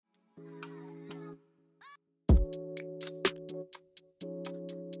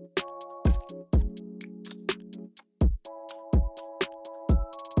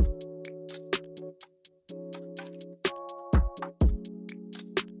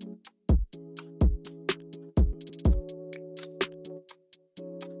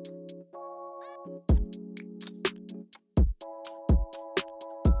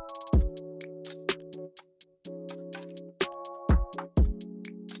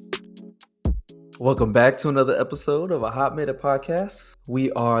Welcome back to another episode of a Hot Minute Podcast. We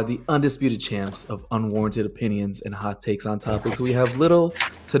are the undisputed champs of unwarranted opinions and hot takes on topics we have little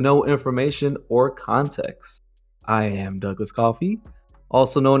to no information or context. I am Douglas Coffey,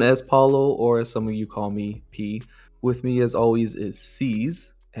 also known as Paulo, or as some of you call me, P. With me, as always, is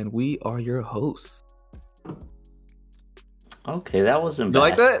C's, and we are your hosts. Okay, that wasn't You bad.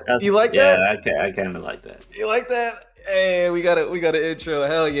 like that? That's, You like yeah, that? I kind of like that. You like that? Hey, we got an intro.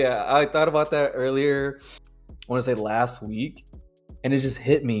 Hell yeah! I thought about that earlier. I want to say last week, and it just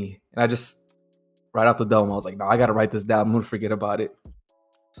hit me. And I just right off the dome, I was like, "No, I gotta write this down. I'm gonna forget about it."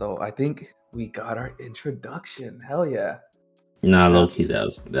 So I think we got our introduction. Hell yeah! Nah, low key, that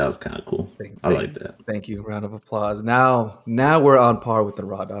was kind of cool. I like that. Thank you. Round of applause. Now we're on par with the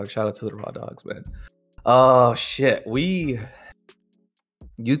Raw Dogs. Shout out to the Raw Dogs, man. Oh shit, you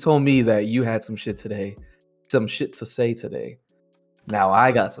told me that you had some shit to say today. Now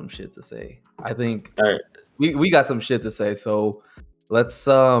I got some shit to say. I think All right. we got some shit to say. So let's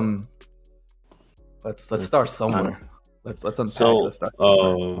start somewhere. Let's unpack. So, Let's start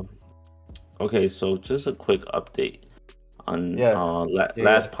somewhere. Okay, so just a quick update on last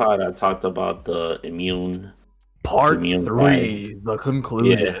Yeah. pod. I talked about the immune Part immune 3, the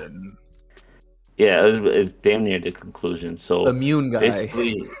conclusion. Yeah, it's damn near the conclusion. So Immune guy.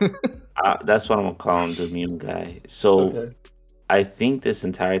 basically, that's what I'm gonna call him, the immune guy. So Okay. I think this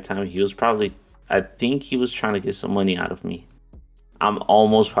entire time I think he was trying to get some money out of me. I'm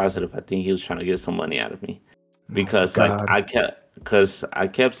almost positive. I think he was trying to get some money out of me because God. I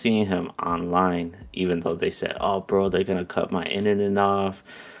kept seeing him online, even though they said, "Oh, bro, they're gonna cut my internet off."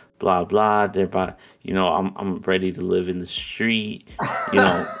 Blah blah. I'm ready to live in the street.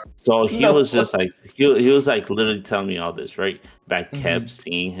 So he No. was just like he was like literally telling me all this, right? But I kept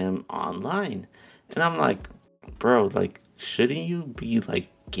seeing him online, and I'm like, bro, like, shouldn't you be like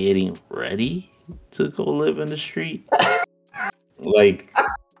getting ready to go live in the street? Like,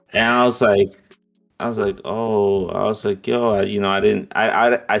 and I was like,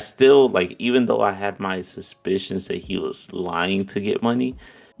 yo, I still, like, even though I had my suspicions that he was lying to get money,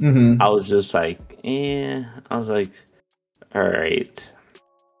 I was just like, I was like, all right.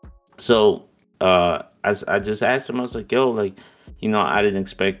 So, I just asked him, I was like, yo, like, I didn't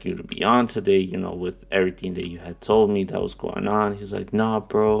expect you to be on today, with everything that you had told me that was going on. He was like, nah,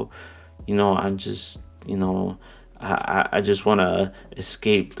 bro, I'm just, I just want to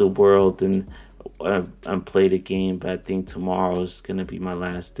escape the world and play the game, but I think tomorrow is gonna be my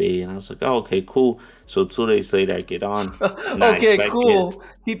last day. And I was like, oh, okay, cool. So 2 days later, I get on. Okay, cool.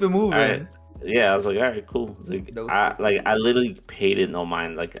 Keep it moving. All right. Yeah, I was like, all right, cool. Like, I literally paid it no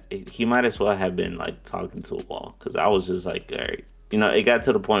mind. Like, he might as well have been like talking to a wall, because I was just like, all right, it got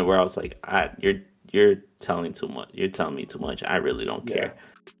to the point where I was like, you're telling too much. You're telling me too much. I really don't care.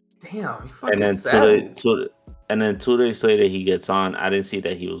 Damn. And then 2 days later, he gets on. I didn't see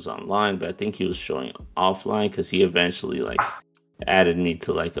that he was online, but I think he was showing offline because he eventually like added me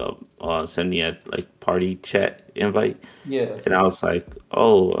to like send me a like party chat invite. Yeah. And I was like,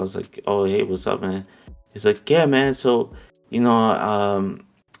 oh, hey, what's up, man? He's like, yeah, man. So,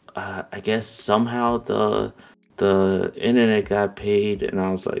 I guess somehow the internet got paid, and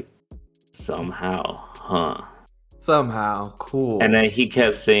I was like, somehow, huh? Somehow, cool. And then he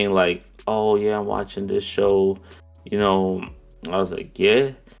kept saying like, oh yeah, I'm watching this show. I was like,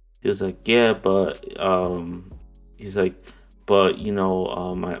 yeah. He was like, yeah, but he's like, but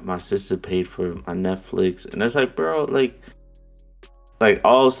my sister paid for my Netflix, and it's like, bro, like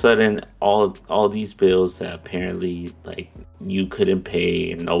all of a sudden, all these bills that apparently like you couldn't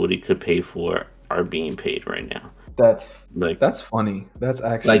pay and nobody could pay for are being paid right now. That's funny. That's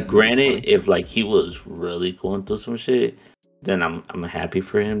actually like, granted, funny. If like he was really going through some shit, then I'm happy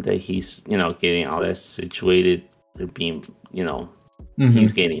for him that he's getting all that situated and being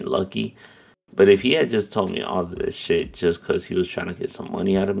he's getting lucky. But if he had just told me all of this shit just because he was trying to get some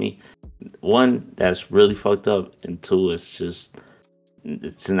money out of me, one, that's really fucked up, and two, it's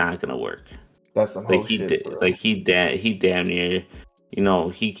not gonna work. That's some whole shit, bro. Like he damn near,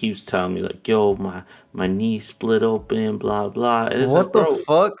 he keeps telling me like, yo, my knee split open, blah blah. And it's what like, the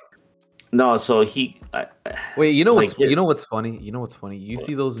fuck? No, so he. Wait, you know what's funny? You know what's funny? You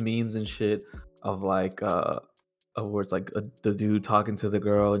see those memes and shit of like, where it's like the dude talking to the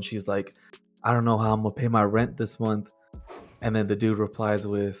girl, and she's like, I don't know how I'm gonna pay my rent this month, and then the dude replies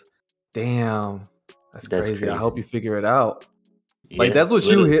with, "Damn, that's crazy. I hope you figure it out." Yeah, like that's what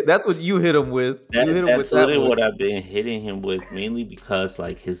you hit. That's what you hit him with. That's literally what I've been hitting him with, mainly because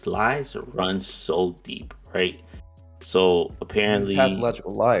like his lies run so deep, right? So apparently, he's a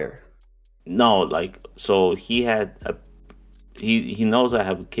pathological liar. No, like, so he had he knows I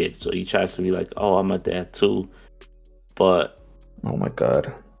have a kid, so he tries to be like, oh, I'm a dad too. But oh my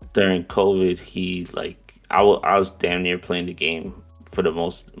god, during COVID, he like I was damn near playing the game for the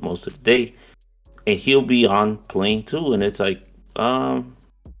most of the day, and he'll be on playing too, and it's like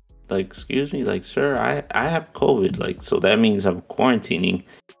excuse me, like sir, I have COVID, like so that means I'm quarantining.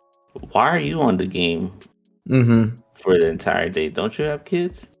 Why are you on the game for the entire day? Don't you have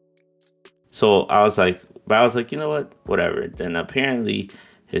kids? So I was like, you know what, whatever. Then apparently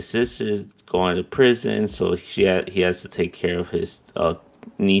his sister's going to prison, so he has to take care of his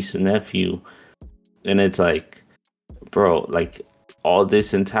niece and nephew, and it's like, bro, like all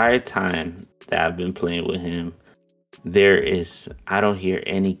this entire time that I've been playing with him, I don't hear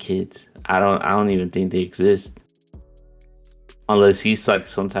any kids. I don't even think they exist. Unless he's like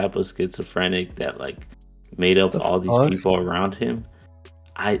some type of schizophrenic that like made up all these people around him.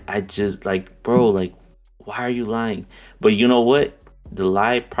 I just like, bro, like, why are you lying? But you know what? The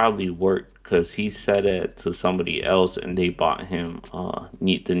lie probably worked because he said it to somebody else and they bought him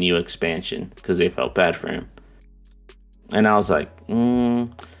the new expansion because they felt bad for him. And I was like,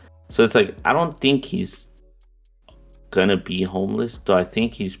 So it's like, I don't think he's gonna be homeless. Do I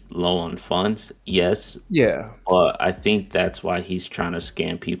think he's low on funds? Yes. Yeah. But I think that's why he's trying to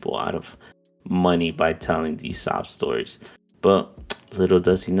scam people out of money by telling these sob stories. But little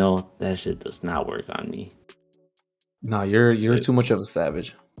does he know that shit does not work on me. No, you're too much of a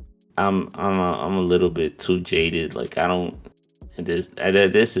savage. I'm a little bit too jaded. Like I don't.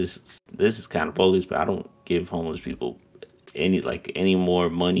 This is kind of bogus, but I don't give homeless people any more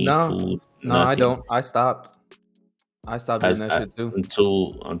money, food. No, nothing. I don't. I stopped doing that shit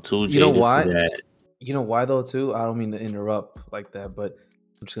too. I'm too jaded for that. You know why though too? I don't mean to interrupt like that, but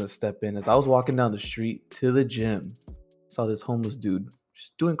I'm just gonna step in. As I was walking down the street to the gym, saw this homeless dude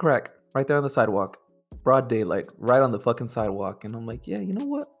just doing crack right there on the sidewalk, broad daylight, right on the fucking sidewalk, and I'm like, yeah, you know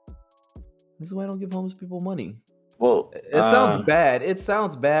what? This is why I don't give homeless people money. Well, it sounds bad. It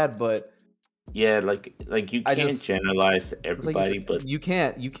sounds bad, but yeah, like you can't generalize everybody, but you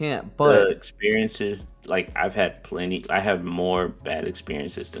can't. But the experiences, like I have more bad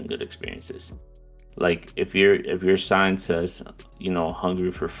experiences than good experiences. Like if your sign says,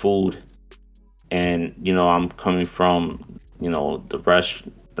 hungry for food, and I'm coming from, the rush,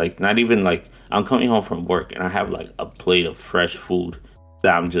 like not even like I'm coming home from work and I have like a plate of fresh food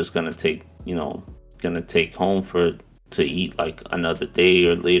that I'm just gonna take, home to eat like another day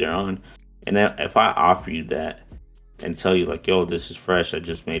or later on. And then if I offer you that and tell you like, yo, this is fresh, I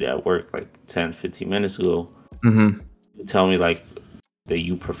just made it at work like 10, 15 minutes ago, you tell me like that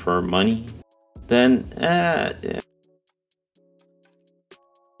you prefer money, then yeah.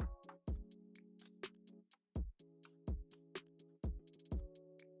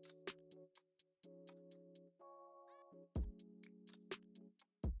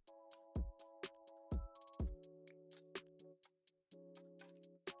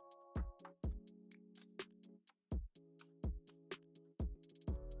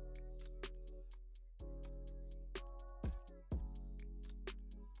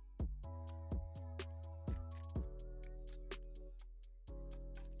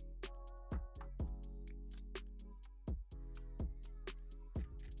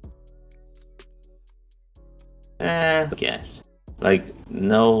 I guess. Like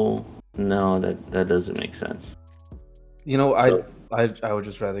no, that doesn't make sense. I would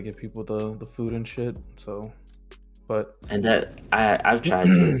just rather give people the food and shit. So, but and that I've tried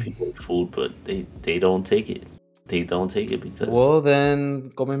giving people food, but they don't take it. They don't take it because. Well,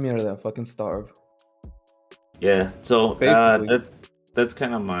 then come mierda, fucking starve. Yeah. So that's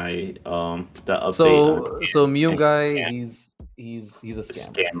kind of my the update. So Immune guy, he's a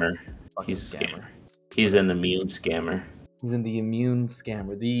scammer. He's a scammer. He's an immune scammer. He's in the immune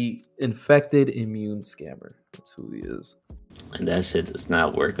scammer. The infected immune scammer. That's who he is. And that shit does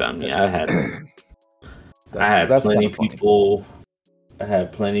not work on me. I had plenty people. I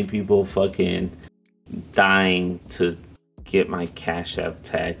had plenty people fucking dying to get my Cash App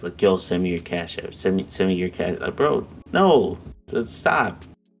tag. Like, yo, send me your Cash App. Send me your Cash. Like, bro, no, stop.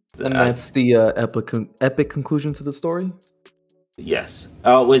 And that's the epic conclusion to the story. Yes.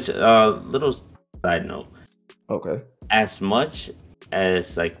 Which little side note. Okay. As much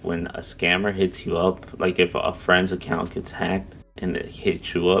as like when a scammer hits you up, like if a friend's account gets hacked and it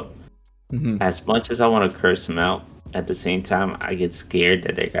hits you up, as much as I want to curse him out, at the same time I get scared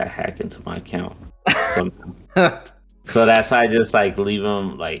that they got hacked into my account somehow. So that's why I just like leave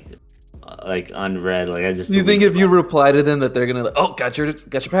them like unread. Like I just. You think if you reply to them that they're gonna got your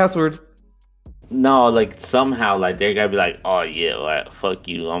password? No, like somehow like they're gonna be like, oh yeah, like, fuck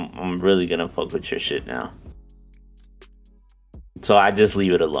you. I'm really gonna fuck with your shit now. So I just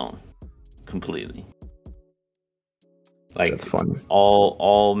leave it alone completely. Like That's funny.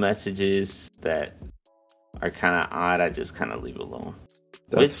 All messages that are kind of odd, I just kind of leave alone.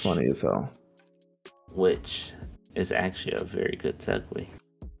 That's funny as hell. Which is actually a very good segue.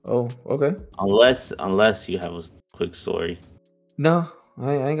 Oh, okay. Unless you have a quick story. No,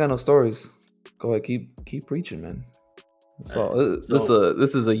 I ain't got no stories. Go ahead, keep preaching, man. So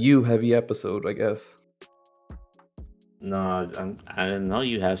this is a you heavy episode, I guess. No, I didn't know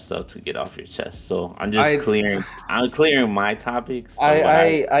you have stuff to get off your chest, so I'm just clearing. I'm clearing my topics.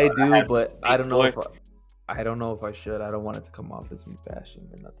 I do, but I don't know if I don't know if I should. I don't want it to come off as me bashing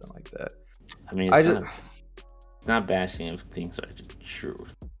or nothing like that. I mean, it's not bashing if things are just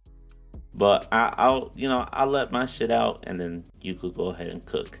truth. But I'll let my shit out, and then you could go ahead and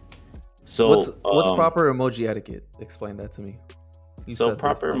cook. So what's proper emoji etiquette? Explain that to me. So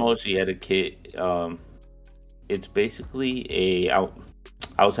proper emoji etiquette, it's basically I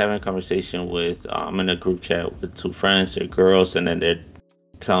was having a conversation with I'm in a group chat with two friends, they're girls, and then they're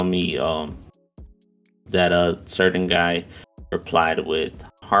telling me that a certain guy replied with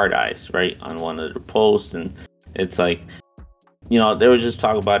hard eyes, right, on one of the posts, and it's like, they were just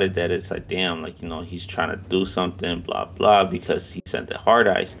talking about it, that it's like, damn, like, he's trying to do something, blah blah, because he sent the hard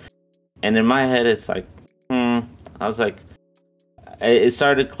eyes. And in my head, it's like, I was like, it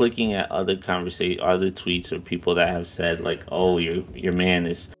started clicking at other tweets or people that have said like, oh, your man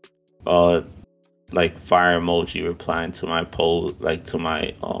is like fire emoji replying to my post, like to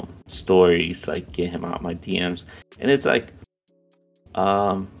my stories, like get him out my DMs. And it's like,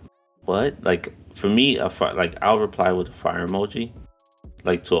 what? Like for me, like I'll reply with a fire emoji,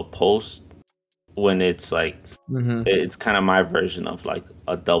 like to a post, when it's like, it's kind of my version of like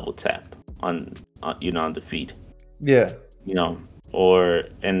a double tap on on the feed. Yeah.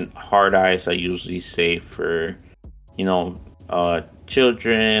 And hard eyes I usually say for,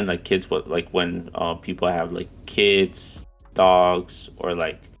 children, like kids, but like when people have like kids, dogs, or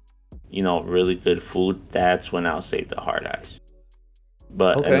like, really good food, that's when I'll save the hard eyes.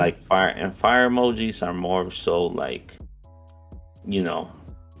 But okay. And like fire emojis are more so like,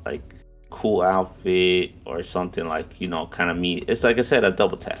 like cool outfit or something, like, kind of me. It's like I said, a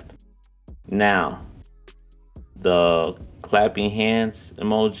double tap. Now, the clapping hands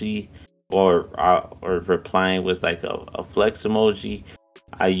emoji or replying with like a flex emoji,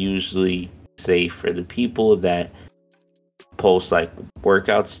 I usually say for the people that post like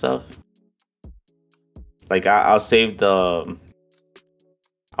workout stuff. Like I'll save I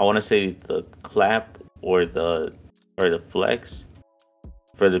want to say the clap or the flex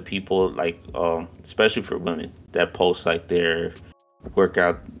for the people, like especially for women that post like their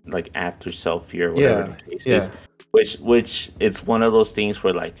workout, like after selfie or whatever the case is. Which it's one of those things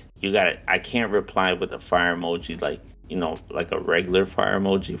where like I can't reply with a fire emoji, like, like a regular fire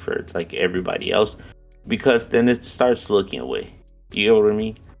emoji for like everybody else, because then it starts looking away. You know what I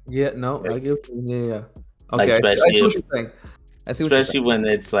mean? Yeah, no, like, I get what you mean. Yeah. Okay, like especially especially when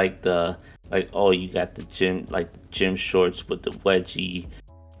it's like oh, you got the gym shorts with the wedgie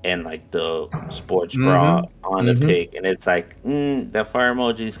and like the sports bra on the pic, and it's like, that fire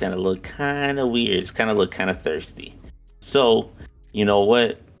emoji is gonna look kind of weird. It's gonna look kind of thirsty. So, you know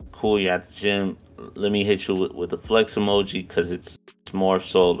what? Cool, you're at the gym. Let me hit you with the flex emoji, because it's more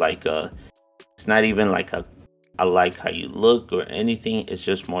so like it's not even like I like how you look or anything. It's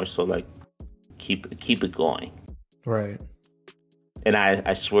just more so like keep it going. Right. And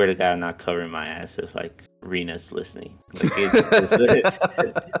I swear to God, I'm not covering my ass if like Rena's listening. Like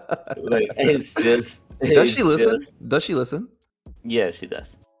it's just. Does she listen? Does she listen? Yeah, she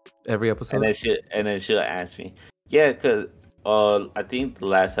does. Every episode. And then she'll ask me. Yeah, because I think the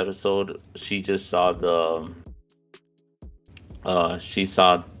last episode she just saw she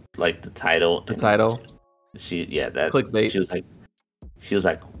saw like the title. The title. That clickbait. She was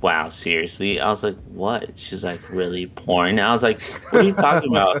like, wow, seriously? I was like, what? She's like, really? Porn? I was like, what are you talking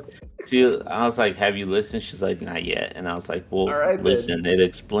about? I was like, have you listened? She's like, not yet. And I was like, well, listen, it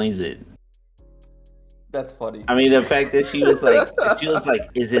explains it. That's funny. I mean, the fact that she was like,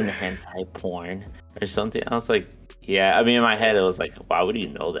 isn't hentai porn or something? I was like, yeah. I mean, in my head, it was like, why would you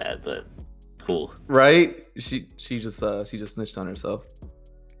know that? But cool. Right? She just snitched on herself.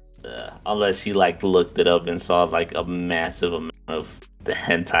 Unless she like looked it up and saw like a massive amount of the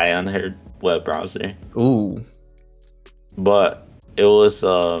hentai on her web browser. Ooh. But it was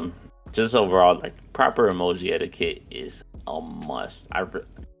just overall, like, proper emoji etiquette is a must. I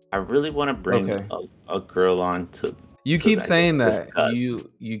really want to bring a girl on to. You keep saying that.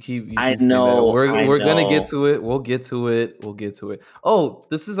 You keep. I know. We're gonna get to it. We'll get to it. Oh,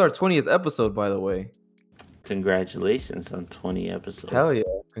 this is our 20th episode, by the way. Congratulations on 20 episodes. Hell yeah!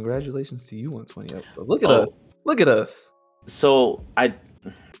 Congratulations to you on 20 episodes. Look at Oh, us. Look at us. so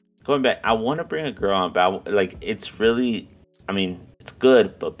going back, I want to bring a girl on, but like it's really, I mean, it's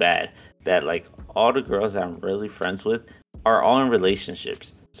good but bad that like all the girls that I'm really friends with are all in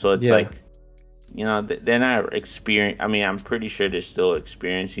relationships. So it's Yeah. like, they're not I mean, I'm pretty sure they're still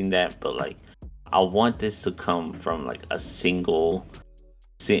experiencing that, but like, I want this to come from like a single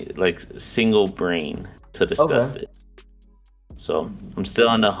brain to discuss Okay. it. So I'm still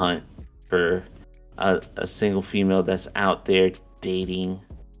on the hunt for a single female that's out there dating.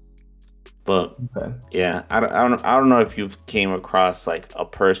 But Okay. yeah, I don't know if you've came across like a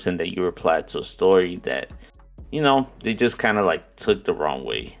person that you replied to a story that they just kind of like took the wrong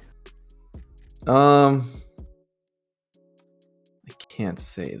way. I can't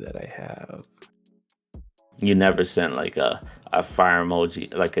say that I have. You never sent like a fire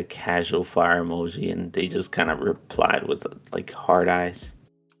emoji, like a casual fire emoji, and they just kind of replied with like hard eyes.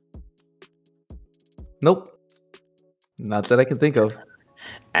 Nope. Not that I can think of.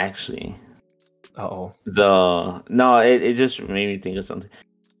 Actually, oh. It just made me think of something.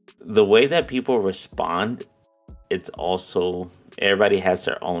 The way that people respond, it's also everybody has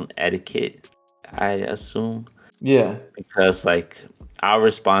their own etiquette, I assume. Yeah. Because like our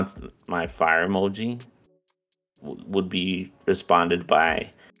response, my fire emoji would be responded by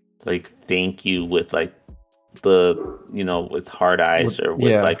like thank you with like the with hard eyes or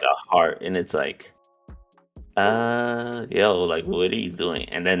with like a heart, and it's like yo, like what are you doing?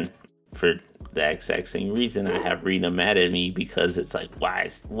 And then for the exact same reason, I have Rena mad at me because it's like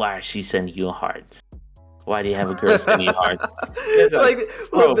why is she sending you hearts? Why do you have a girl sending you hearts? Like,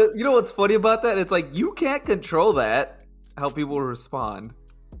 you know what's funny about that? It's like you can't control that, how people respond.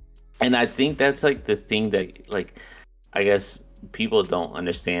 And I think that's like the thing that like I guess people don't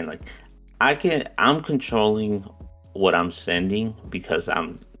understand. Like I'm controlling what I'm sending because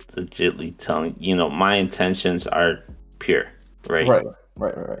I'm legitly telling my intentions are pure, right?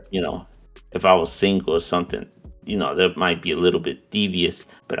 Right. If I was single or something, that might be a little bit devious,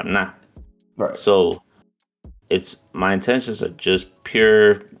 but I'm not. Right. So it's my intentions are just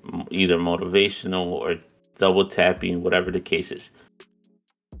pure, either motivational or double tapping, whatever the case is.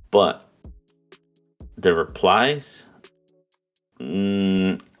 But the replies,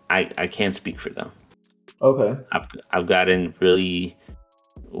 I can't speak for them. Okay. I've gotten really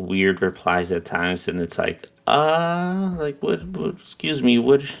weird replies at times, and it's like, like what excuse me,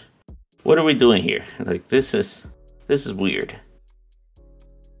 what are we doing here? Like this is weird.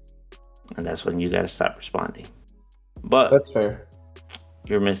 And that's when you gotta stop responding. But that's fair.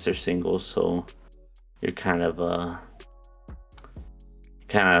 You're Mr. Single, so you're kind of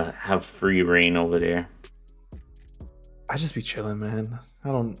have free reign over there. I just be chilling, man.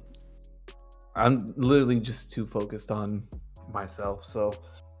 I'm literally just too focused on myself, so.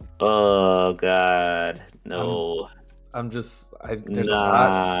 Oh God, no. There's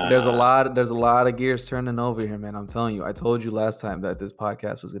a lot of gears turning over here, man. I'm telling you. I told you last time that this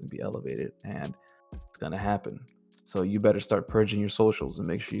podcast was going to be elevated, and it's going to happen. So you better start purging your socials and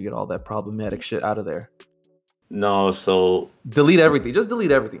make sure you get all that problematic shit out of there. No, so delete everything. Just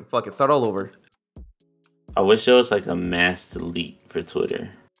delete everything. Fuck it. Start all over. I wish there was like a mass delete for Twitter.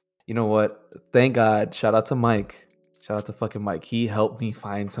 You know what? Thank God. Shout out to Mike. Shout out to fucking Mike. He helped me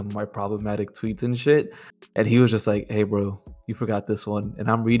find some of my problematic tweets and shit. And he was just like, hey, bro, you forgot this one. And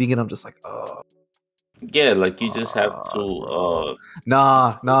I'm reading it. I'm just like, oh. Yeah, like you just have to.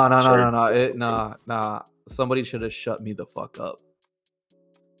 Nah. Somebody should have shut me the fuck up.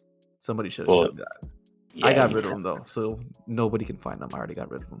 Somebody should have shut that. Yeah, I got rid of them, though. So nobody can find them. I already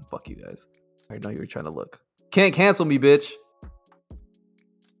got rid of them. Fuck you guys. I know you were trying to look. Can't cancel me, bitch.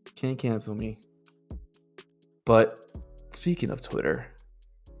 Can't cancel me. But speaking of Twitter,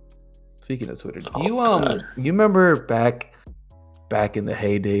 do you remember back in the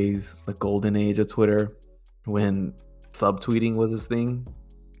heydays, the golden age of Twitter, when subtweeting was his thing?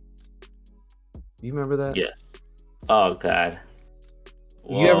 You remember that? Yes. Oh God.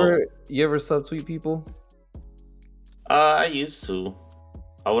 Whoa. You ever subtweet people? I used to.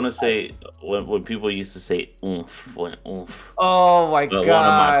 I want to say when people used to say oomph, when oomph. Oh my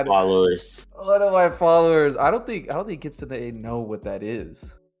God! One of my followers. I don't think gets to know what that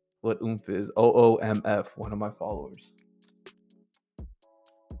is. What oomph is? OOMF. One of my followers.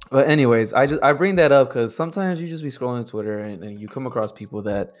 But anyways, I bring that up because sometimes you just be scrolling Twitter and you come across people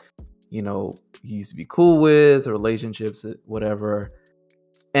that you used to be cool with, relationships, whatever,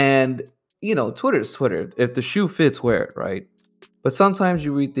 and Twitter's Twitter. If the shoe fits, wear it, right? But sometimes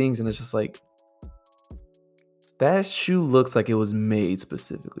you read things and it's just like, that shoe looks like it was made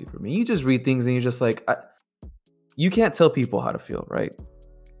specifically for me. You just read things and you're just like, you can't tell people how to feel, right?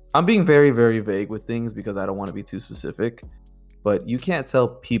 I'm being very, very vague with things because I don't want to be too specific, but you can't tell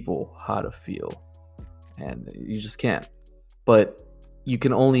people how to feel, and you just can't. But you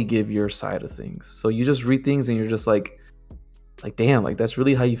can only give your side of things. So you just read things and you're just like damn, like that's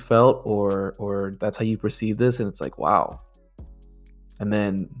really how you felt, or that's how you perceive this, and it's like, wow. And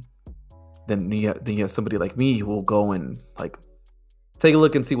then you have somebody like me who will go and like take a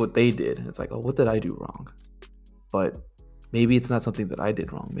look and see what they did. And it's like, oh, what did I do wrong? But maybe it's not something that I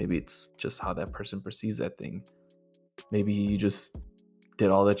did wrong. Maybe it's just how that person perceives that thing. Maybe you just did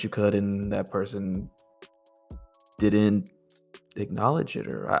all that you could and that person didn't acknowledge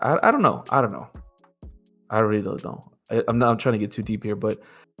it, or I don't know. I don't know. I really don't know. I'm trying to get too deep here, but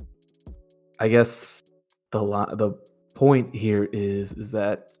I guess the point here is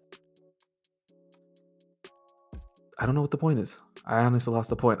that I don't know what the point is. I honestly lost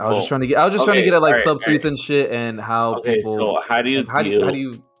the point. I was just trying to get at like subtweets and shit, and how people. So how do you like, deal? how do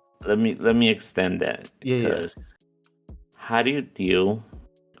you? Let me extend that. Yeah. How do you deal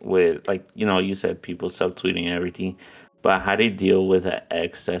with, like, you said people subtweeting and everything, but how do you deal with an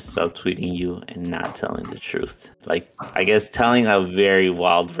ex that's subtweeting you and not telling the truth? Like, I guess telling a very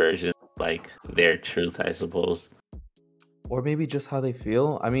wild version, like their truth, I suppose. Or maybe just how they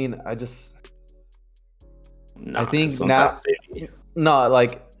feel. I mean, I think now. No,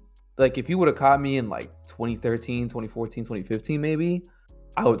 like if you would have caught me in like 2013, 2014, 2015, maybe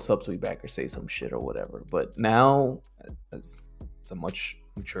I would subtweet back or say some shit or whatever. But now, as a much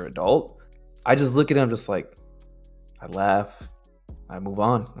mature adult, I just look at him, just like, I laugh, I move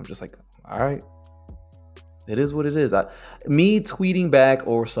on. I'm just like, all right, it is what it is. Me tweeting back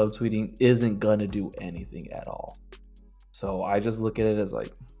or subtweeting isn't gonna do anything at all. So I just look at it as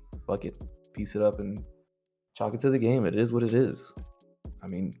like, fuck it, piece it up and chalk it to the game. It is what it is. I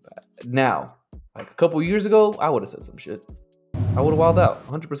mean, now, like a couple years ago, I would have said some shit. I would have wilded out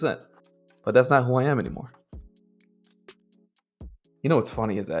 100%. But that's not who I am anymore. You know what's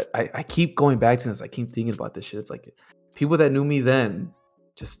funny is that I keep going back to this. I keep thinking about this shit. It's like people that knew me then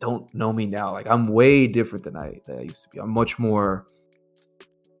just don't know me now. Like, I'm way different than I used to be. I'm much more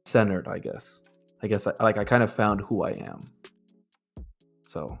centered, I guess. I kind of found who I am.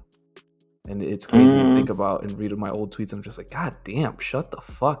 So, and it's crazy to think about and read my old tweets. I'm just like, God damn, shut the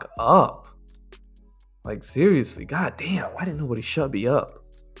fuck up. Like, seriously, god damn, why didn't nobody shut me up?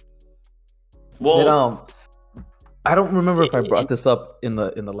 Well, I don't remember if I brought this up in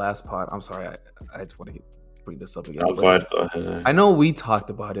the last pod. I'm sorry, I just want to bring this up again. Go ahead. I know we talked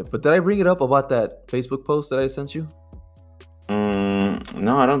about it, but did I bring it up about that Facebook post that I sent you?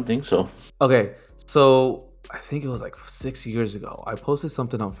 No, I don't think so. Okay, so I think it was like 6 years ago. I posted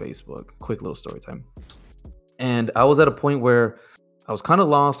something on Facebook, quick little story time. And I was at a point where I was kind of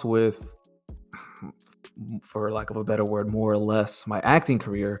lost with, for lack of a better word, more or less my acting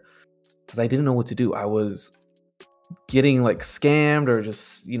career, because I didn't know what to do. I was getting like scammed or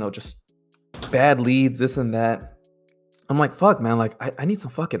just bad leads, this and that. I'm like, fuck, man, like I need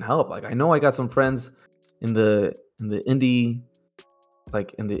some fucking help. Like, I know I got some friends in the indie,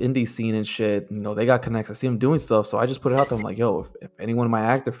 like in the indie scene and shit. They got connects. I see them doing stuff, so I just put it out there. I'm like, yo, if any one of my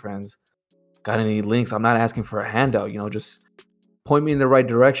actor friends got any links, I'm not asking for a handout. Just point me in the right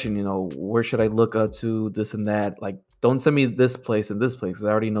direction. Where should I look up to, this and that. Like, don't send me this place and this place, because I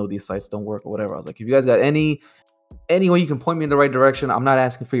already know these sites don't work or whatever. I was like, if you guys got any way you can point me in the right direction, I'm not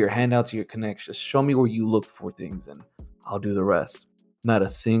asking for your handouts or your connects. Just show me where you look for things and I'll do the rest. Not a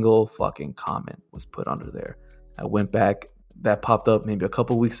single fucking comment was put under there. I went back, that popped up maybe a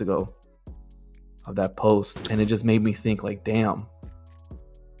couple weeks ago of that post, and it just made me think, like, damn,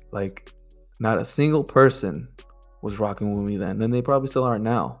 like, not a single person was rocking with me then. Then they probably still aren't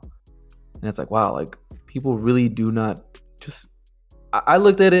now. And it's like, wow, like, people really do not just, I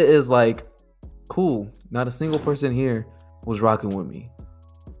looked at it as like, cool, not a single person here was rocking with me.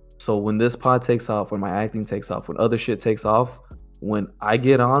 So when this pod takes off, when my acting takes off, when other shit takes off, when we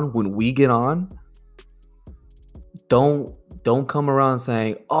get on, don't come around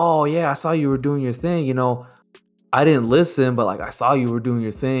saying, oh yeah, I saw you were doing your thing. I didn't listen, but like, I saw you were doing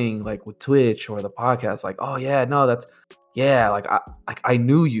your thing, like with Twitch or the podcast. Like, oh yeah, no, like I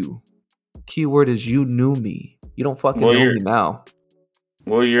knew you. Keyword is you knew me. You don't fucking know me now.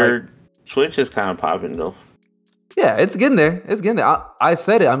 Well, your Twitch is kind of popping though. Yeah, it's getting there. I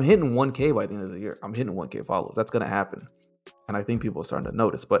said it. I'm hitting 1K by the end of the year. I'm hitting 1K followers. That's gonna happen, and I think people are starting to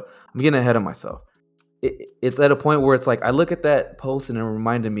notice. But I'm getting ahead of myself. It's at a point where it's like, I look at that post and it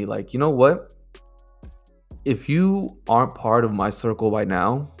reminded me, like, you know what? If you aren't part of my circle by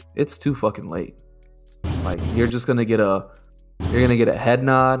now, it's too fucking late. Like, you're just gonna get a You're gonna get a head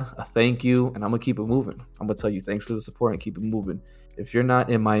nod, a thank you, and I'm gonna keep it moving. I'm gonna tell you thanks for the support and keep it moving. If you're not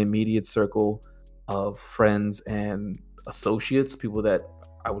in my immediate circle of friends and associates, people that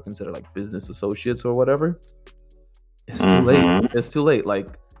I would consider like business associates or whatever, it's too late. It's too late. Like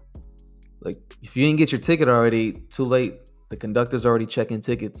if you didn't get your ticket already, too late. The conductor's already checking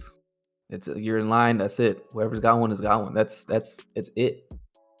tickets. You're in line. That's it. Whoever's got one has got one. It's it.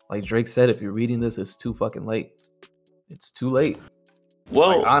 Like Drake said, if you're reading this, it's too fucking late. It's too late.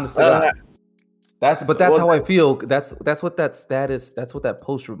 Well, like, honestly, that's how I feel. That's what that status. That's what that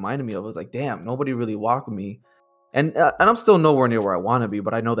post reminded me of. It was like, damn, nobody really walked with me, and I'm still nowhere near where I want to be,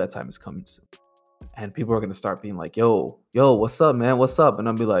 but I know that time is coming soon, and people are gonna start being like, yo, what's up, man? What's up? And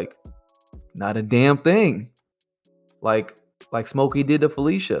I'll be like, not a damn thing. Like Smokey did to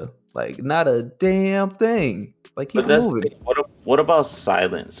Felicia. Like, not a damn thing. Like, keep moving. What about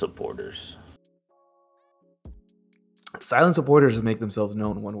silent supporters? Silent supporters make themselves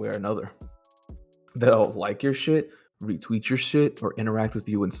known one way or another. They'll like your shit, retweet your shit, or interact with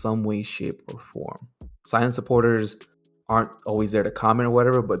you in some way, shape, or form. Silent supporters aren't always there to comment or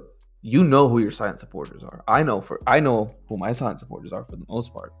whatever, but you know who your silent supporters are. I know who my silent supporters are for the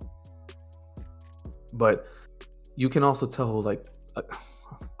most part. But you can also tell, like,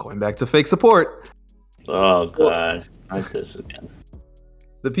 going back to fake support. Oh god, not this again.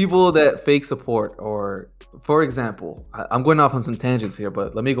 The people that fake support, or for example, I'm going off on some tangents here,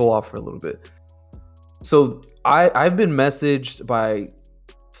 but let me go off for a little bit. So I've been messaged by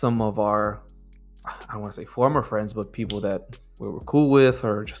some of our, I don't want to say former friends, but people that we were cool with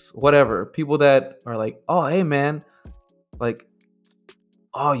or just whatever. People that are like, oh, hey man, like,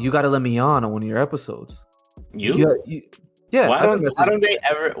 oh, you got to let me on one of your episodes. Yeah. Why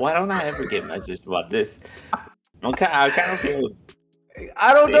don't I ever get messaged about this? I kind of feel.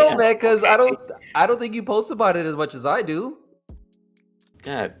 I don't know, man, because I don't think you post about it as much as I do.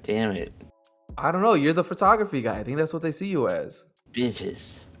 God damn it! I don't know. You're the photography guy. I think that's what they see you as.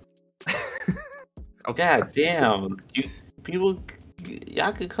 Bitches. God damn!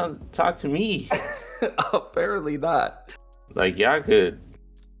 Y'all could come talk to me. Apparently not. Like y'all could.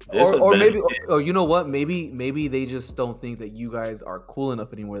 Or maybe, or you know what? Maybe they just don't think that you guys are cool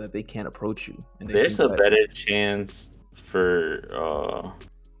enough anymore that they can't approach you. And there's a better chance for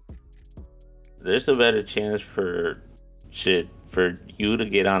you to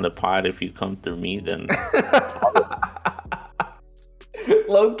get on the pod if you come through me than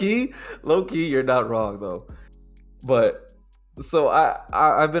low key, you're not wrong though. But so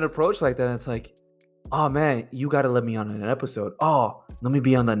I've been approached like that, and it's like, oh man, you got to let me on in an episode. Oh, let me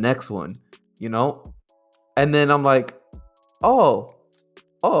be on the next one, you know? And then I'm like,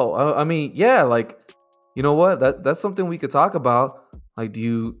 I mean, yeah, like, you know what? That's something we could talk about. Like, have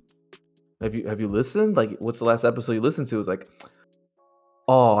you listened? Like, what's the last episode you listened to? It's like,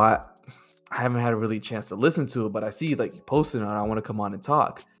 oh, I haven't had a really chance to listen to it, but I see like you posted it and I want to come on and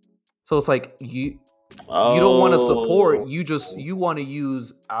talk. So it's like you don't want to support, you want to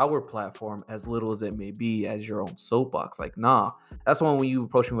use our platform as little as it may be as your own soapbox. Like, nah. That's when you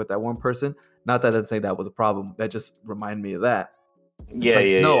approached me with that one person, not that I'd say that was a problem, that just reminded me of that.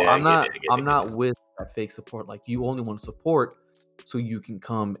 I'm not with that fake support. Like, you only want to support so you can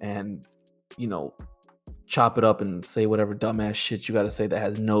come and, you know, chop it up and say whatever dumbass shit you got to say that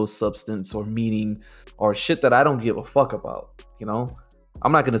has no substance or meaning or shit that I don't give a fuck about. You know,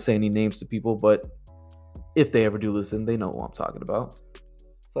 I'm not going to say any names to people, but if they ever do listen, they know who I'm talking about.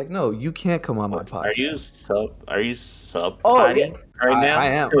 It's like, no, you can't come on my podcast. Are you sub right now? I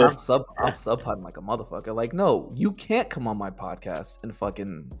am. I'm sub podding like a motherfucker. Like, no, you can't come on my podcast and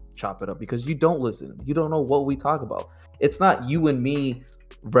fucking chop it up because you don't listen. You don't know what we talk about. It's not you and me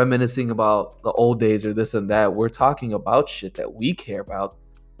reminiscing about the old days or this and that. We're talking about shit that we care about.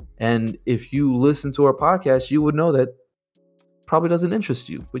 And if you listen to our podcast, you would know that probably doesn't interest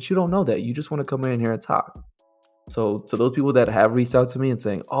you, but you don't know that. You just want to come in here and talk. So to those people that have reached out to me and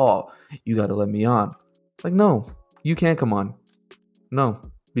saying, oh, you got to let me on. Like, no, you can't come on. No,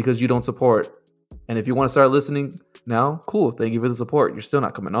 because you don't support. And if you want to start listening now, cool. Thank you for the support. You're still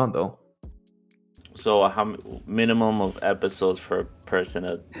not coming on though. So how minimum of episodes for a person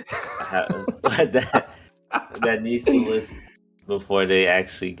that needs to listen before they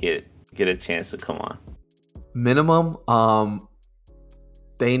actually get a chance to come on? Minimum,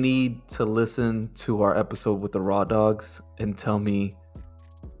 they need to listen to our episode with the Raw Dogs and tell me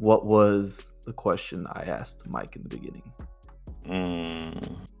what was the question I asked Mike in the beginning.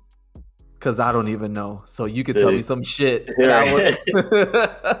 Because I don't even know. So you could tell me some shit. And I would...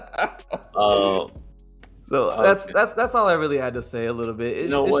 So that's all I really had to say a little bit.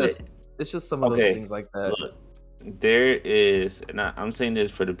 It's just some of those things like that. Look, there is, and I'm saying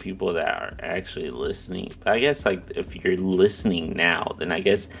this for the people that are actually listening. I guess like if you're listening now, then I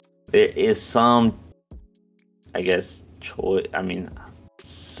guess there is some, I guess choice. I mean,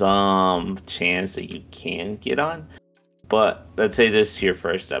 some chance that you can get on. But let's say this is your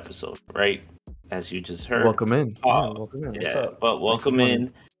first episode, right? As you just heard. Welcome in. Oh, Welcome in. What's yeah. up? But Thanks for welcome joining.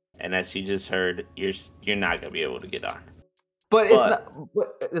 in, and as you just heard, you're not gonna be able to get on. But it's But not.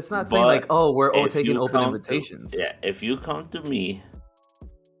 But it's not saying like, but oh, we're all if taking you open come to invitations. yeah, if you come to me,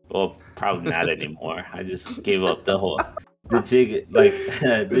 well, probably not anymore. I just gave up the jig like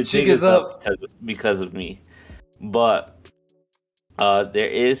The the jig jig is is up up. because of me. But there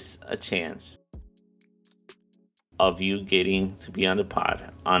is a chance of you getting to be on the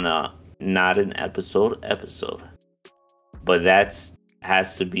pod on a not an episode, but that's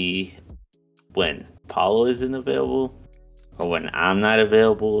has to be when Paulo isn't available, or when I'm not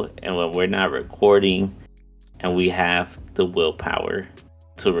available, and when we're not recording, and we have the willpower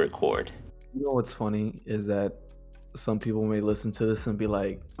to record. You know what's funny is that some people may listen to this and be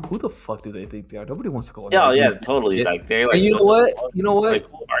like, "Who the fuck do they think they are? Nobody wants to go on that Yeah, weird totally. shit." Like they're And like, you know what the what? fuck? You know what? Like,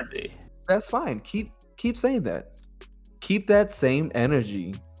 who are they? That's fine. Keep saying that. Keep that same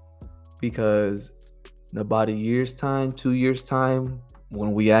energy, because in about a year's time, 2 years time,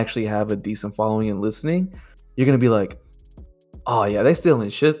 when we actually have a decent following and listening, you're gonna be like, "Oh yeah, they still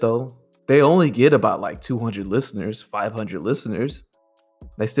ain't shit though. They only get about like 200 listeners, 500 listeners.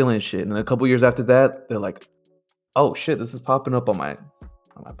 They still ain't shit." And a couple years after that, they're like, "Oh shit, this is popping up on my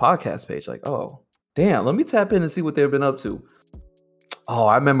podcast page. Like, oh damn, let me tap in and see what they've been up to. Oh,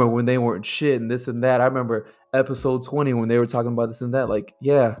 I remember when they weren't shit and this and that. I remember episode 20 when they were talking about this and that. Like,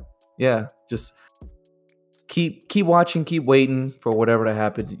 yeah, just keep watching, keep waiting for whatever to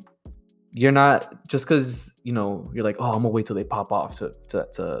happen. You're not just because you're like, oh, I'm gonna wait till they pop off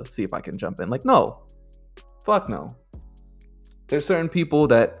to see if I can jump in. Like, no, fuck no. There's certain people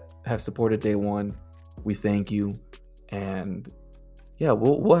that have supported day one. We thank you, and yeah,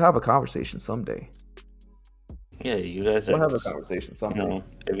 we'll have a conversation someday. Yeah, you guys We'll are. have a conversation someday.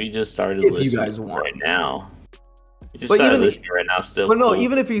 If you just started If you listening guys want. right now, you just But started even listening right now, still. But no, cool.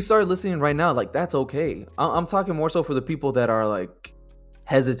 even if you start listening right now, like that's okay. I'm talking more so for the people that are like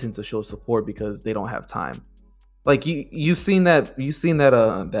hesitant to show support because they don't have time. Like you've seen that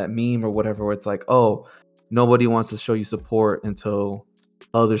that meme or whatever where it's like, oh, nobody wants to show you support until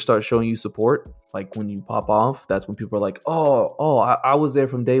others start showing you support. Like when you pop off, that's when people are like, oh, I was there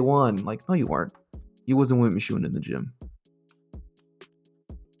from day one. Like, no, you weren't. You wasn't with me shooting in the gym.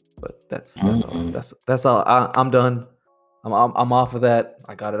 But that's all. I'm done. I'm off of that.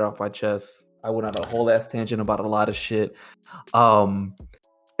 I got it off my chest. I went on a whole ass tangent about a lot of shit.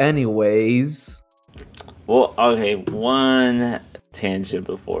 Anyways. Well, okay, one tangent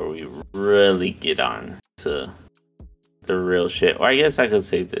before we really get on to the real shit. Or I guess I could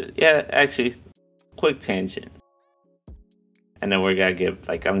say that. Yeah, actually, quick tangent. And then we're gonna get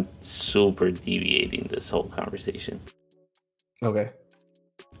like I'm super deviating this whole conversation. Okay.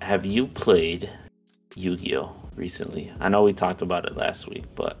 Have you played Yu-Gi-Oh recently? I know we talked about it last week,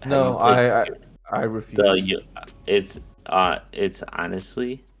 but have no, you played I refuse. It's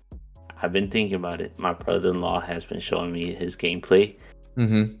honestly, I've been thinking about it. My brother-in-law has been showing me his gameplay,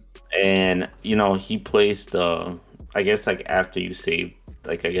 and he plays the. I guess like after you save,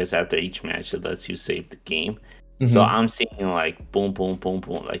 like I guess after each match, it lets you save the game. So I'm seeing like boom, boom, boom,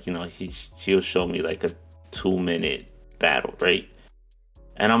 boom. Like she'll show me like a 2-minute battle, right?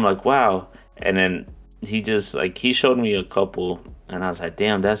 And I'm like, wow. And then he showed me a couple, and I was like,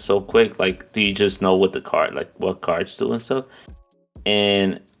 damn, that's so quick. Like, do you just know what what cards do and stuff?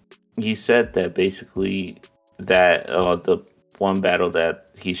 And he said that basically that the one battle that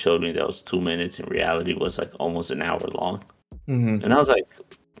he showed me that was 2 minutes in reality was like almost an hour long. And I was like,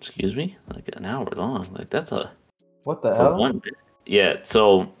 excuse me, like an hour long? Like that's what the for hell? 1 minute? Yeah.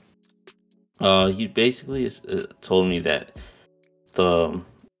 So he basically told me that the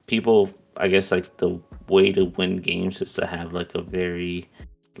people, I guess like the way to win games is to have like a very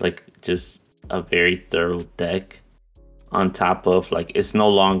thorough deck, on top of like it's no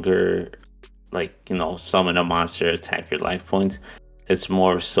longer like summon a monster, attack your life points. It's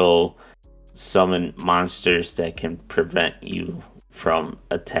more so summon monsters that can prevent you from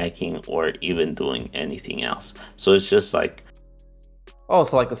attacking or even doing anything else. So it's just like, oh,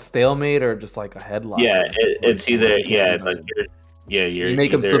 so like a stalemate or just like a headlock? yeah, it's either you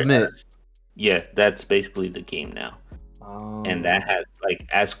make them submit. Yeah, that's basically the game now. And that has like,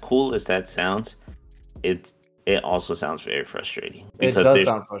 as cool as that sounds, it also sounds very frustrating. It does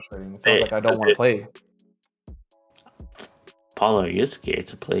sound frustrating. It sounds like I don't want to play. Paul, are you scared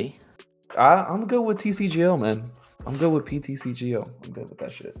to play? I'm good with TCGO, man. I'm good with PTCGO. I'm good with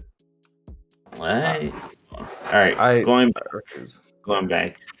that shit. All right. Going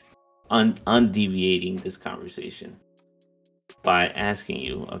back, undeviating this conversation by asking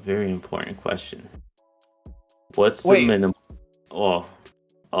you a very important question. What's the minimum? Oh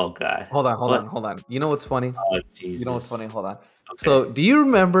God. Hold on. You know what's funny? Oh Jesus. You know what's funny? Hold on. Okay. So, do you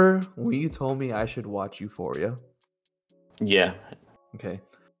remember when you told me I should watch Euphoria? Yeah. Okay.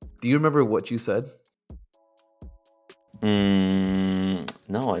 Do you remember what you said?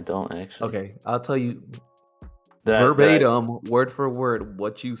 No, I don't actually. Okay, I'll tell you verbatim, word for word,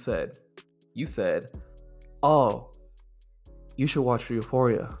 what you said. You said, "Oh, you should watch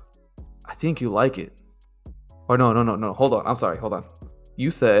Euphoria. I think you like it." Or no. Hold on. I'm sorry. Hold on. You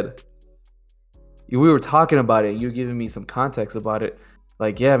said we were talking about it. You're giving me some context about it.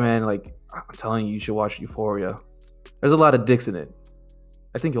 Like, yeah, man. Like, I'm telling you, you should watch Euphoria. There's a lot of dicks in it.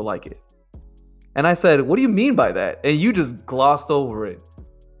 I think you'll like it. And I said, what do you mean by that? And you just glossed over it.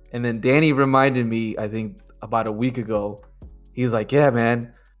 And then Danny reminded me, I think about a week ago, he's like, yeah,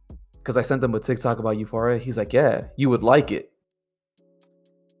 man. Because I sent him a TikTok about Euphoria. He's like, yeah, you would like it.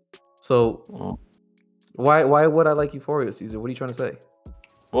 So why would I like Euphoria, Caesar? What are you trying to say?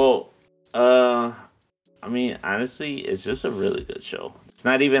 Well, I mean, honestly, it's just a really good show. It's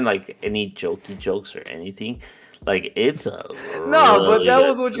not even like any jokey jokes or anything. Like, it's a no, but that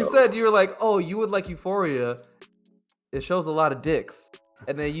was what you said. You were like, oh, you would like Euphoria. It shows a lot of dicks.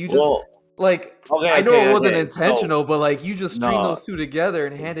 And then you just I know it wasn't intentional, but like you just string those two together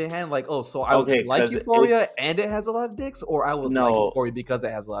and hand in hand, like, oh, so I would like Euphoria and it has a lot of dicks, or I would like Euphoria because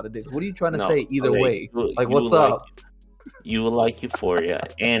it has a lot of dicks. What are you trying to say either way? Like, what's up? You will like Euphoria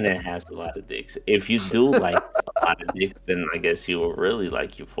and it has a lot of dicks. If you do like a lot of dicks, then I guess you will really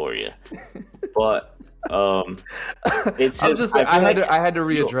like Euphoria. But it's just, I'm just saying, I had to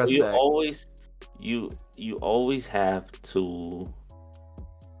readdress you that. You always have to,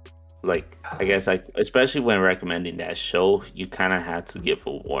 like, I guess, like, especially when recommending that show, you kind of have to give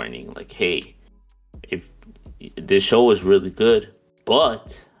a warning, like, hey, if this show is really good,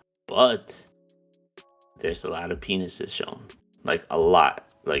 but there's a lot of penises shown, like a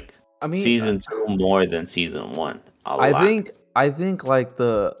lot, like, I mean, season 2 more than season 1. I think like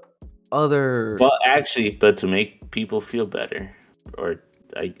the other, but to make people feel better, or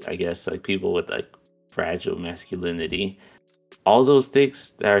I guess like people with like fragile masculinity, all those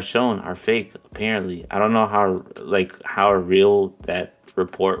dicks that are shown are fake. Apparently, I don't know how real that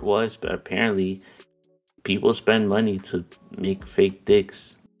report was, but apparently, people spend money to make fake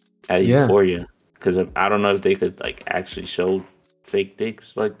dicks at Euphoria. Because I don't know if they could like actually show fake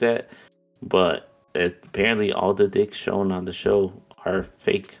dicks like that, but apparently all the dicks shown on the show are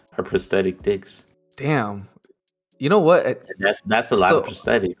fake, are prosthetic dicks. Damn, you know what? That's a lot of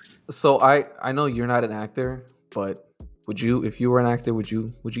prosthetics. So I know you're not an actor, but would you, if you were an actor, would you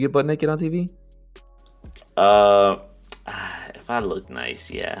get butt naked on TV? If I look nice,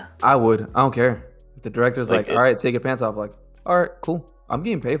 yeah, I would. I don't care. If the director's like, all right, take your pants off, like, all right, cool. I'm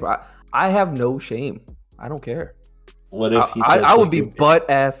getting paid for it. I have no shame. I don't care. What if he I would be butt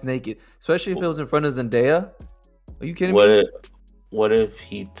ass naked, especially if it was in front of Zendaya. Are you kidding me? What if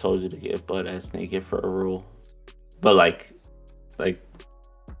he told you to get butt ass naked for a role? But like,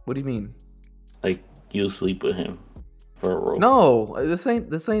 what do you mean? Like, you sleep with him for a role? No, this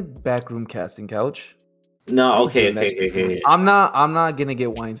ain't backroom casting couch. No, okay. I'm not gonna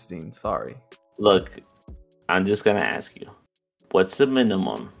get Weinstein. Sorry. Look, I'm just gonna ask you, what's the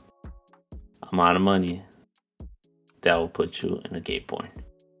minimum amount of money that will put you in a gay porn?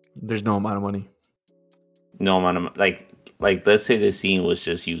 There's no amount of money. No amount of like. Let's say the scene was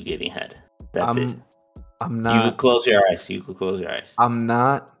just you getting head. That's it. I'm not. You could close your eyes. I'm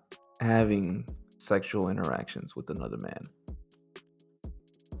not having sexual interactions with another man.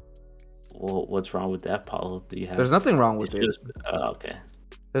 Well, what's wrong with that, Paulo? There's nothing wrong with it. Okay.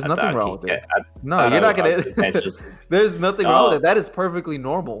 There's nothing wrong with it. No, you're not gonna. There's nothing wrong with it. That is perfectly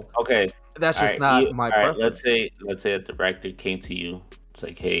normal. Okay. That's just not my preference. Let's say a director came to you. It's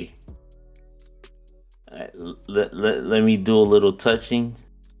like, hey, let me do a little touching,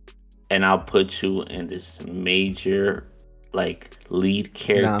 and I'll put you in this major, like, lead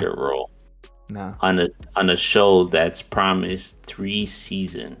character role. On a show that's promised 3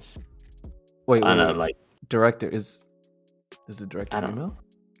 seasons. Wait. Like, director is the director female?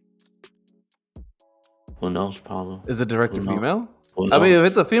 Who knows, Paulo? Is the director female? I mean, if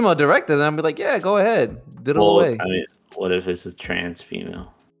it's a female director, then I'd be like, yeah, go ahead, diddle away. I mean, what if it's a trans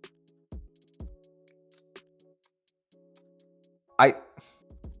female?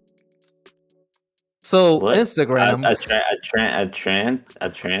 So What? Instagram, A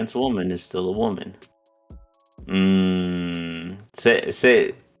trans woman is still a woman.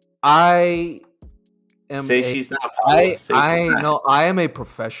 Say I am say a she's not Paula. Say she's I not. know I am a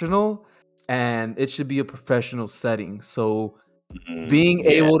professional, and it should be a professional setting. So being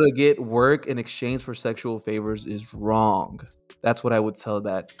Yeah, able to get work in exchange for sexual favors is wrong. That's what I would tell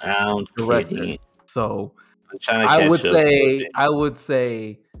that I'm director. kidding. So I'm trying to I would catch up a little say, bit. I would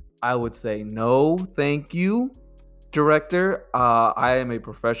say, I would say no, thank you, director. I am a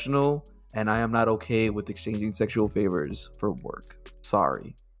professional, and I am not okay with exchanging sexual favors for work.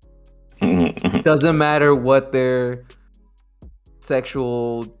 Sorry. Doesn't matter what their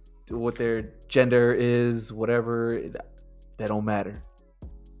sexual, what their gender is, whatever. That don't matter.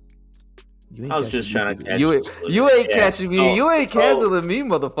 You I ain't was catching just me, trying to TV. catch You up ain't, a little you bit. ain't Yeah. catching me. You ain't So canceling me,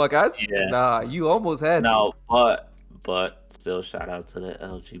 motherfucker. yeah. Nah, you almost had me. No, but still, shout out to the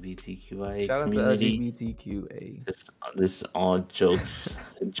LGBTQIA Shout out to community. LGBTQA. This is all jokes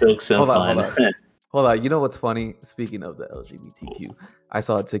and Hold on, hold fun. on. Hold on. You know what's funny? Speaking of the LGBTQ, I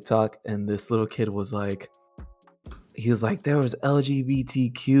saw a TikTok and this little kid was like, there was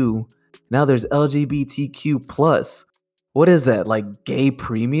LGBTQ. Now there's LGBTQ plus. What is that? Like gay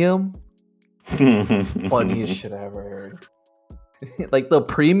premium? Funniest shit I ever heard. Like the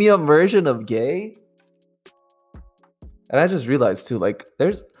premium version of gay? And I just realized too, like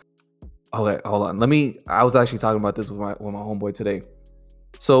there's okay, hold on. I was actually talking about this with my homeboy today.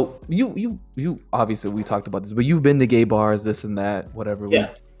 So you obviously we talked about this, but you've been to gay bars, this and that, whatever. Yeah.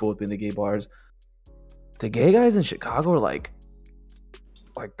 We've both been to gay bars. The gay guys in Chicago are like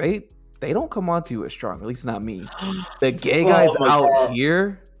they don't come on to you as strong, at least not me. The gay guys Oh my out God.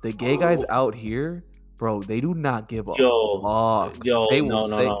 here, bro, they do not give a fuck. Yo, They will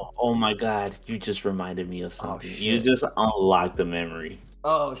say, no. Oh my God, you just reminded me of "Oh something. You shit, just unlocked the memory.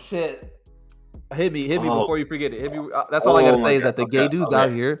 oh shit." Hit me Oh, before you forget it. Hit me. That's all I gotta my say is God. that the Okay, gay dudes okay.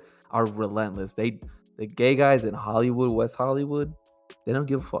 out here are relentless. The gay guys in Hollywood, West Hollywood, they don't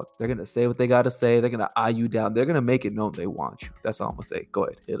give a fuck. They're gonna say what they gotta say. They're gonna eye you down. They're gonna make it known they want you. That's all I'm gonna say. Go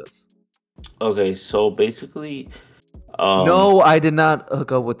ahead, hit us. Okay, so basically, No, I did not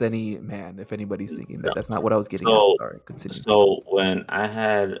hook up with any man. If anybody's thinking no. that, that's not what I was getting at. So Sorry, continue. so when I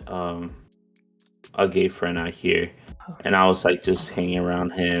had a gay friend out here, and I was like just hanging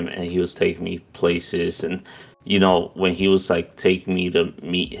around him, and he was taking me places, and when he was like taking me to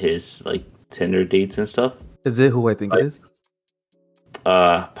meet his like Tinder dates and stuff, Is it who I think it like is?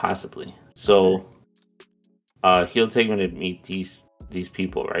 possibly. Okay. So he'll take me to meet these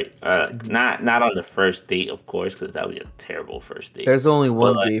people, right? Mhm. Not on the first date, of course, because that would be a terrible first date. There's only But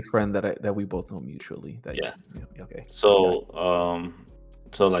one like, gay friend that we both know mutually. yeah. Okay. Yeah.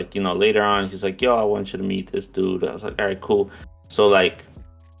 So like later on, he's like, "Yo, I want you to meet this dude." I was like, "All right, cool." So like,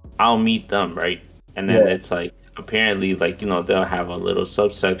 I'll meet them, right? And then Yeah. it's like apparently like they'll have a little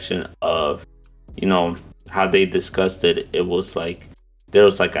subsection of how they discussed it. It was like there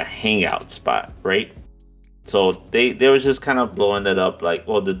was like a hangout spot, right? So they was just kind of blowing it up, like,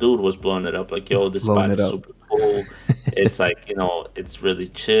 well, the dude was blowing it up, like, yo, this Blowing spot it is up. super cool. It's like, it's really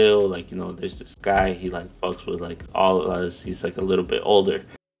chill. Like, there's this guy, he like fucks with like all of us. He's like a little bit older.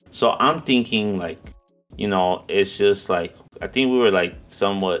 So I'm thinking like, it's just like I think we were like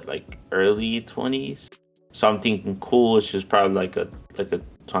somewhat like early 20s. So I'm thinking cool, it's just probably like a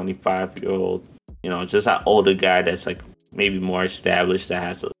 25-year-old, just an older guy that's like maybe more established that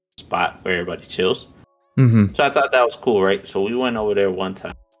has a spot where everybody chills. Mm-hmm. So I thought that was cool, right? So we went over there one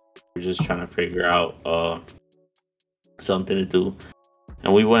time. We were just trying to figure out something to do.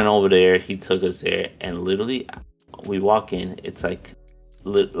 And we went over there. He took us there. And literally, we walk in. It's like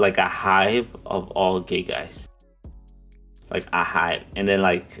a hive of all gay guys. Like a hive. And then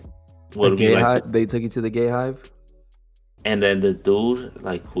like, A would be gay like, hive? They took you to the gay hive? and then the dude,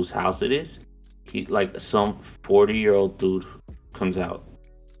 like whose house it is, he like some 40-year-old dude comes out.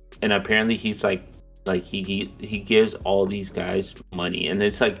 And apparently he's like he gives all these guys money, and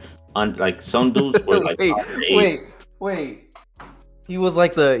it's like like some dudes were like wait, underage. wait. He was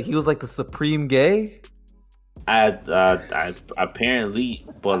like the supreme gay? I apparently,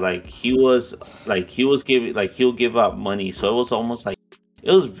 but like he was giving, like he'll give out money, so it was almost like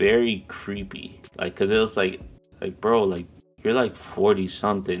it was very creepy, like because it was like bro, like you're like 40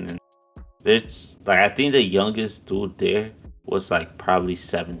 something, and there's like I think the youngest dude there was like probably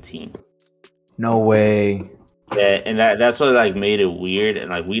 17. No way. Yeah, and that's what like made it weird,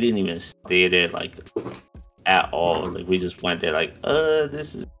 and like we didn't even stay there like at all. Like we just went there like,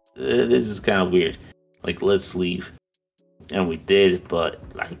 this is kind of weird. Like let's leave, and we did. But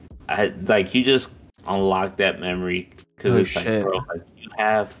like you just unlocked that memory because Oh it's like, shit. bro, like you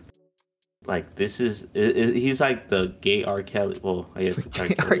have like this is he's like the gay R. Kelly. Well, I guess R.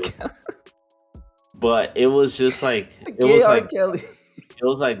 Kelly. But it was just like gay R. Kelly. It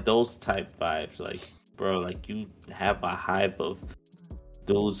was like those type vibes, like bro, like you have a hive of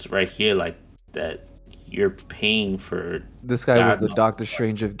dudes right here, like that you're paying for. This guy was the Doctor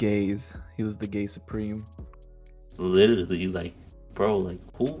Strange of gays. He was the gay supreme. Literally, like, bro, like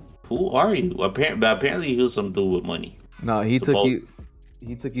who are you? Apparently he was some dude with money. No, he took you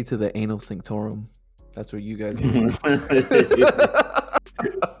to the anal sanctorum. That's where you guys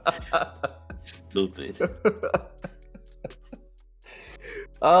Stupid.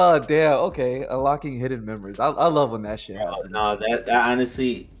 Oh damn, okay. Unlocking hidden memories. I love when that shit happens. No, that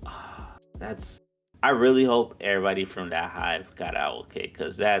honestly, I really hope everybody from that hive got out okay,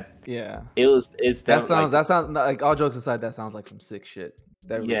 because that sounds like, all jokes aside, that sounds like some sick shit.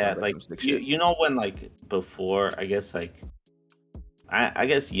 You know when like before, I guess like I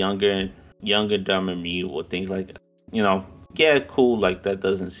guess younger dumber me would think like, you know, yeah, cool, like that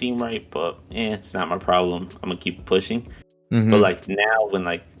doesn't seem right, but it's not my problem. I'm gonna keep pushing. Mm-hmm. But like now, when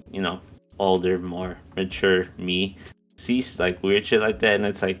like, you know, older, more mature me sees like weird shit like that, and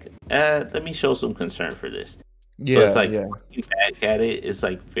it's like, let me show some concern for this. Yeah, so it's like looking back at it, it's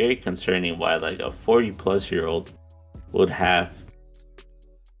like very concerning why like a 40-plus-year-old would have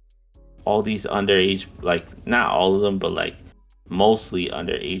all these underage, like not all of them, but like mostly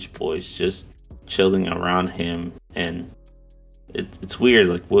underage boys just chilling around him, and it's weird.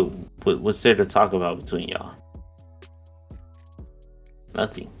 Like what's there to talk about between y'all?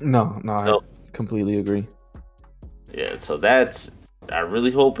 Nothing. No, I completely agree. Yeah, so I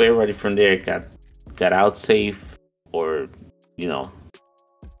really hope everybody from there got out safe, or, you know,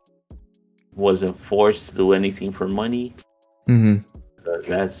 wasn't forced to do anything for money. Mm-hmm.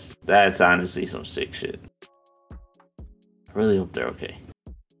 Because that's honestly some sick shit. I really hope they're okay.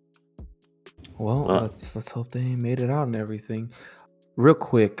 Well, let's hope they made it out and everything. Real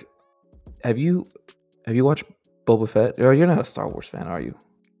quick, have you watched Boba Fett? Or you're not a Star Wars fan, are you?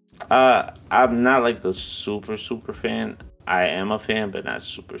 I'm not like the super fan. I am a fan, but not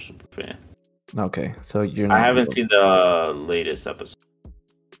super fan. Okay, so you're not. I haven't seen the latest episode,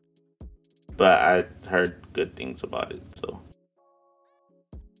 but I heard good things about it. So.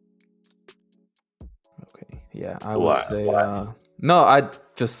 Okay, yeah, I would say. No, I'm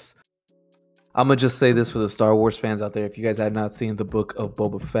gonna just say this for the Star Wars fans out there. If you guys have not seen the Book of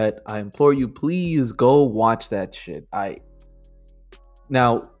Boba Fett, I implore you, please go watch that shit.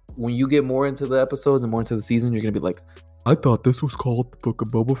 Now, when you get more into the episodes and more into the season, you're gonna be like, I thought this was called the Book of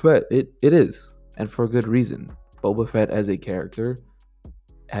Boba Fett. It is, and for a good reason. Boba Fett as a character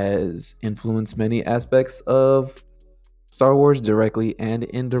has influenced many aspects of Star Wars directly and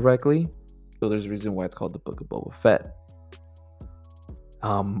indirectly. So there's a reason why it's called the Book of Boba Fett.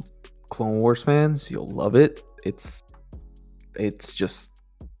 Clone Wars fans, you'll love it. It's a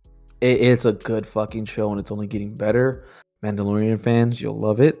good fucking show, and it's only getting better. Mandalorian fans, you'll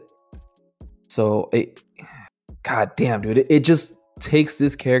love it. So god damn, dude, it just takes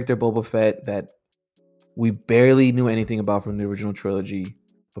this character Boba Fett that we barely knew anything about from the original trilogy,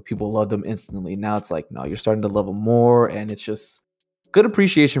 but people loved him instantly. Now it's like, no, you're starting to love him more, and it's just good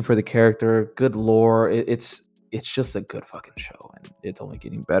appreciation for the character, good lore. It's just a good fucking show, and it's only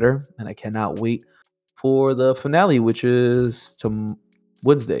getting better. And I cannot wait for the finale, which is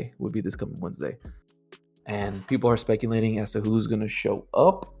Wednesday. Would be this coming Wednesday. And people are speculating as to who's going to show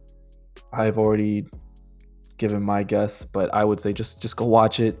up. I've already given my guess, but I would say just go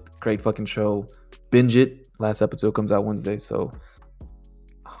watch it. Great fucking show. Binge it. Last episode comes out Wednesday, so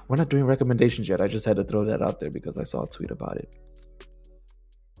we're not doing recommendations yet. I just had to throw that out there because I saw a tweet about it.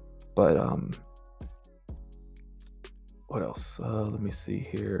 But what else? Let me see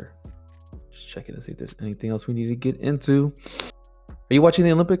here. Just checking to see if there's anything else we need to get into. Are you watching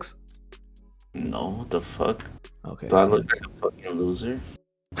the Olympics? No, what the fuck? Okay. Do I look like a fucking loser?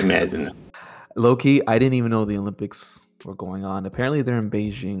 Imagine. Low-key, I didn't even know the Olympics were going on. Apparently they're in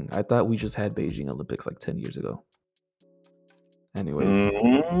Beijing. I thought we just had Beijing Olympics like 10 years ago. Anyways.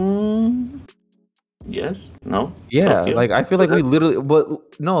 Yes? No? Yeah, Tokyo? Like I feel like we literally,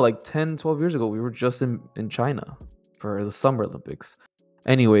 but no, like 10, 12 years ago, we were just in China for the Summer Olympics.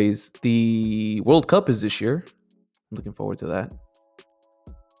 Anyways, the World Cup is this year. I'm looking forward to that.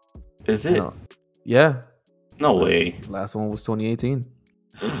 Is it? Yeah. No way. Last one was 2018.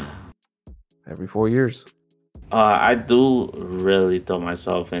 Every 4 years. I do really throw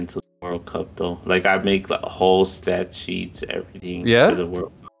myself into the World Cup though. Like I make like whole stat sheets, everything for the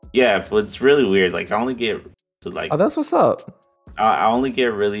World Cup. Yeah, it's really weird. Like I only get to like. Oh, that's what's up. I only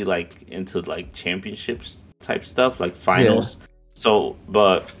get really like into like championships type stuff, like finals. Yeah. So,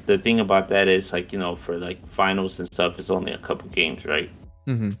 but the thing about that is, like, for like finals and stuff, it's only a couple games, right?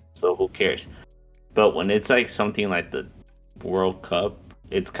 Mm-hmm. So who cares? But when it's like something like the World Cup,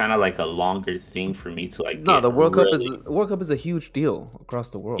 it's kind of like a longer thing for me to like No, get the really. World Cup is a huge deal across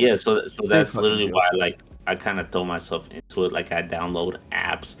the world. Yeah, so Big that's fucking literally deal. why like I kind of throw myself into it. Like I download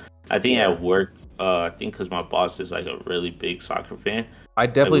apps. I think Yeah. at work, I think because my boss is like a really big soccer fan. I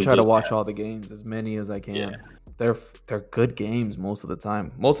Like definitely we try to just watch have, all the games, as many as I yeah. can. They're good games most of the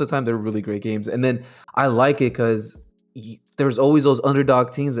time. Most of the time, they're really great games. And then I like it because there's always those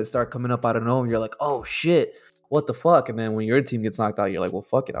underdog teams that start coming up out of nowhere. And you're like, oh shit, what the fuck? And then when your team gets knocked out, you're like, well,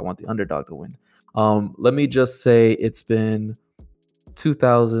 fuck it, I want the underdog to win. Let me just say it's been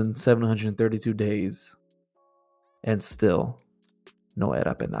 2,732 days, and still no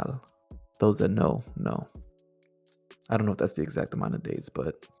era penal. Those that know. I don't know if that's the exact amount of days,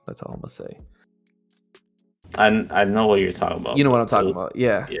 but that's all I'm gonna say. I know what you're talking about. You know what I'm But talking about?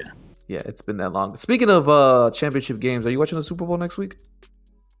 Yeah. yeah. Yeah, it's been that long. Speaking of championship games, are you watching the Super Bowl next week?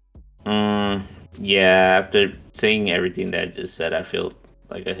 Yeah. After saying everything that I just said, I feel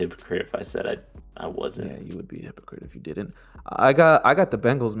like a hypocrite if I said I wasn't. Yeah, you would be a hypocrite if you didn't. I got the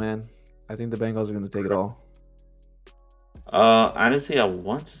Bengals, man. I think the Bengals are gonna take it all. Honestly, I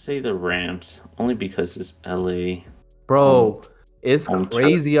want to say the Rams only because it's LA home Bro, it's home turf.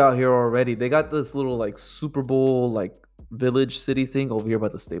 crazy out here already. They got this little like Super Bowl like village city thing over here by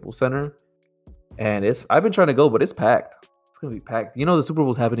the Staples Center. And I've been trying to go, but it's packed. It's gonna be packed. You know the Super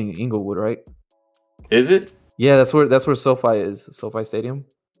Bowl's happening in Inglewood, right? Is it? Yeah, that's where SoFi is. SoFi Stadium.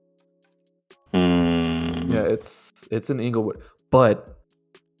 Yeah, Hmm. it's in Inglewood. But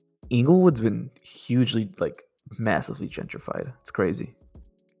Inglewood's been hugely, like, massively gentrified. It's crazy.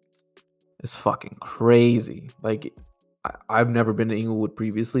 It's fucking crazy. Like, I've never been to Inglewood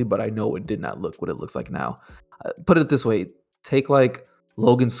previously, but I know it did not look what it looks like now. Put it this way: take like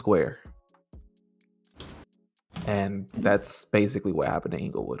Logan Square, and that's basically what happened to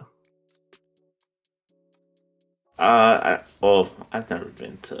Inglewood. I've never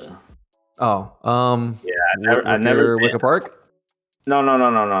been to. Oh, Yeah, I never been. Wicker Park. No.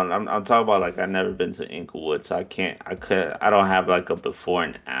 I'm talking about like I've never been to Inglewood, so I can't. I don't have like a before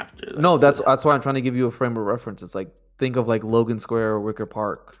and after No, like to that's that. that's why I'm trying to give you a frame of reference. It's like think of like Logan Square or Wicker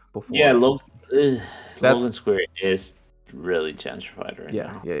Park Yeah, before. Logan That's Square is really gentrified right yeah,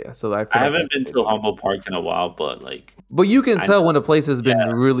 now. yeah, yeah. So I I feel like haven't that's been to basically. Humboldt Park in a while, but like But you can I tell when a place has been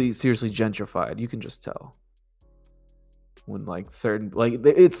yeah. really seriously gentrified. You can just tell when like certain like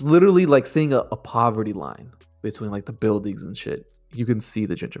it's literally like seeing a poverty line between like the buildings and shit. You can see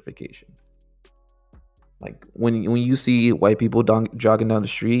the gentrification. Like when you see white people jogging down the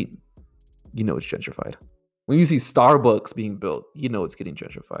street, you know it's gentrified. When you see Starbucks being built, you know it's getting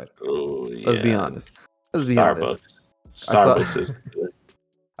gentrified. Oh Let's be yeah, honest. Let's be honest. Starbucks. I saw Starbucks is good.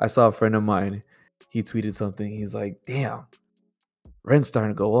 I saw a friend of mine. He tweeted something. He's like, "Damn, rent's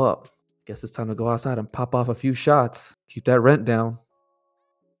starting to go up. Guess it's time to go outside and pop off a few shots. Keep that rent down."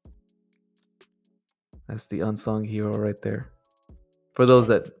 That's the unsung hero right there. For those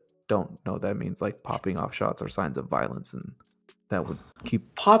that don't know, that means like popping off shots are signs of violence, and that would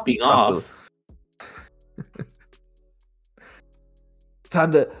keep Popping cost of off.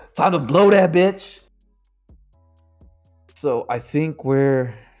 time to blow that bitch. So I think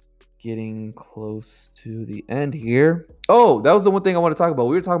we're getting close to the end here. Oh, that was the one thing I want to talk about.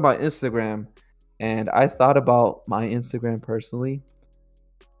 We were talking about Instagram, and I thought about my Instagram personally.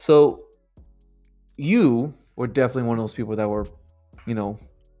 So you were definitely one of those people that were, you know,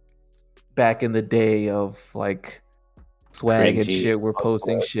 back in the day of like swag and Cringy. shit. We're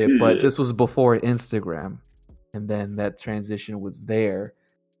posting shit, but this was before Instagram, and then that transition was there.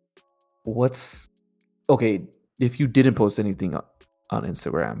 What's okay? If you didn't post anything on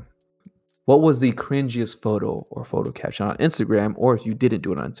Instagram, what was the cringiest photo or photo caption on Instagram? Or if you didn't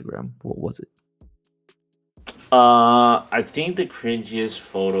do it on Instagram, what was it? I think the cringiest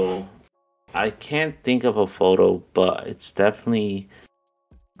photo. I can't think of a photo, but it's definitely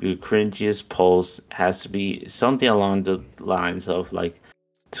the cringiest post has to be something along the lines of like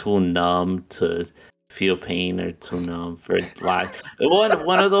too numb to feel pain or too numb for life.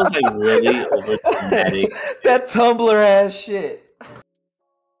 One of those like really over dramatic. That Tumblr ass shit.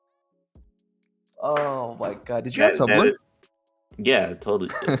 Oh my god! Did you have That Tumblr? is yeah, I totally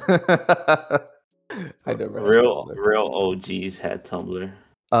did. I never had Real Tumblr. OGs had Tumblr.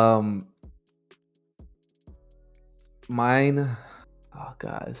 Um, mine. Oh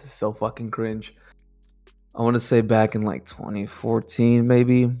god, this is so fucking cringe. I want to say back in like 2014,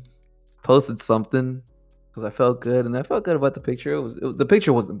 maybe posted something because I felt good and I felt good about the picture. The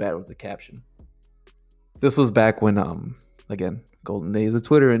picture wasn't bad. It was the caption. This was back when again, golden days of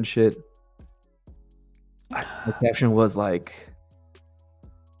Twitter and shit. The caption was like,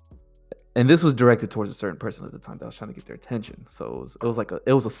 and this was directed towards a certain person at the time that I was trying to get their attention. So it was a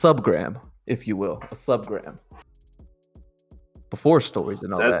subgram, if you will, a subgram. Before stories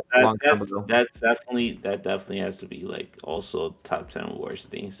and all that, long time ago. That definitely has to be like also top 10 worst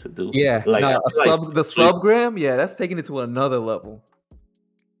things to do. Yeah, like the subgram, yeah, that's taking it to another level.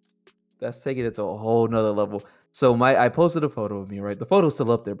 That's taking it to a whole nother level. So I posted a photo of me, right? The photo's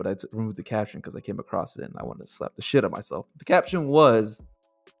still up there, but I removed the caption because I came across it and I wanted to slap the shit out of myself. The caption was,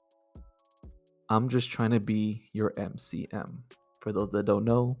 "I'm just trying to be your MCM." For those that don't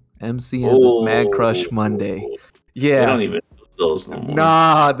know, MCM is Man Crush Monday. Yeah. They don't even do those no more.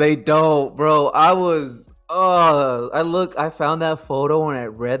 Nah, they don't, bro. I found that photo and I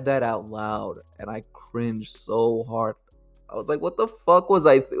read that out loud and I cringed so hard. I was like, what the fuck was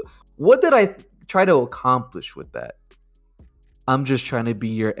what did I try to accomplish with that? I'm just trying to be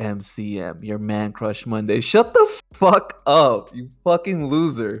your MCM, your Man Crush Monday. Shut the fuck up, you fucking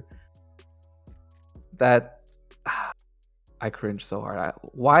loser. That I cringed so hard.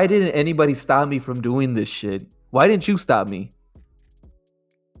 Why didn't anybody stop me from doing this shit? Why didn't you stop me?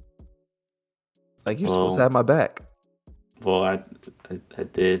 Like, you're supposed to have my back. Well, I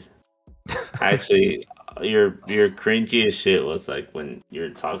did. Actually, your cringiest shit was like when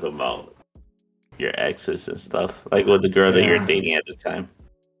you're talking about your exes and stuff, like with the girl that you're dating at the time.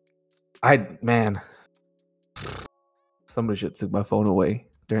 Somebody should have took my phone away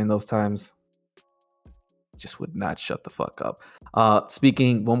during those times. Just would not shut the fuck up.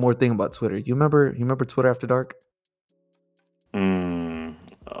 Speaking, one more thing about Twitter. You remember Twitter After Dark?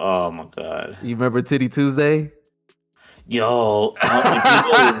 Oh my god. You remember Titty Tuesday? Yo,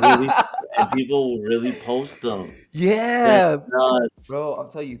 people will really post them. Yeah, bro. I'll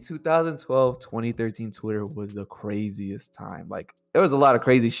tell you, 2012, 2013 Twitter was the craziest time. Like, there was a lot of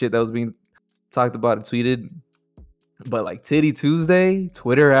crazy shit that was being talked about and tweeted, but like Titty Tuesday,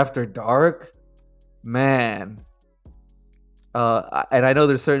 Twitter After Dark, man. And I know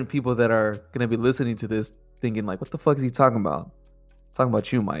there's certain people that are gonna be listening to this thinking like, what the fuck is he talking about? Talking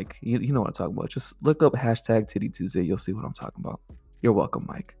about you, Mike. You know what I'm talking about. Just look up hashtag Titty Tuesday. You'll see what I'm talking about. You're welcome,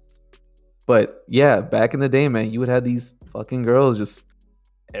 Mike. But yeah, back in the day, man, you would have these fucking girls just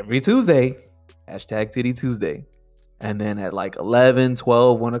every Tuesday, hashtag Titty Tuesday. And then at like 11,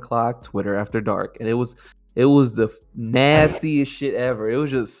 12, 1 o'clock, Twitter After Dark. And it was the nastiest shit ever. It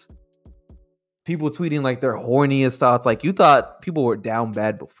was just people tweeting like their horniest thoughts. Like, you thought people were down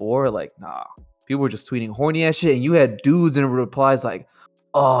bad before. Like, nah. People were just tweeting horny ass shit, and you had dudes in replies like,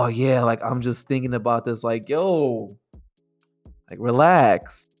 "Oh yeah, like I'm just thinking about this." Like, yo, like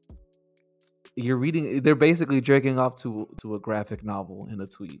relax. You're reading. They're basically jerking off to a graphic novel in a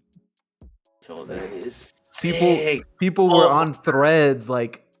tweet. Yo, that is sick. People were on threads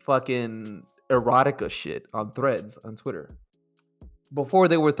like fucking erotica shit on threads on Twitter. Before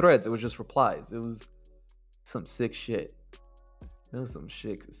they were threads, it was just replies. It was some sick shit. It was some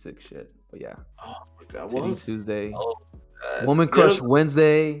sick shit. But yeah. Oh my god. Titty Tuesday. Woman Crush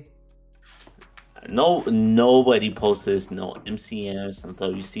Wednesday. Nobody posts this. No MCMs, no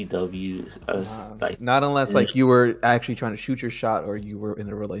WCW. Like, not unless like you were actually trying to shoot your shot or you were in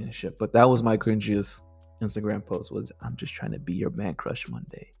a relationship. But that was my cringiest Instagram post. Was I'm just trying to be your Man Crush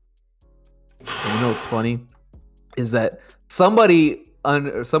Monday. And you know what's funny is that somebody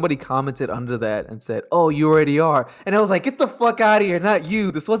commented under that and said, "Oh, you already are," and I was like, "Get the fuck out of here! Not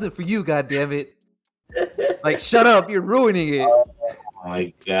you. This wasn't for you. God damn it! Like, shut up! You're ruining it." Oh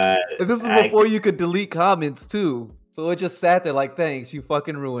my god! And this was before you could delete comments too, so it just sat there like, "Thanks, you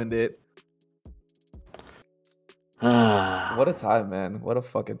fucking ruined it." What a time, man! What a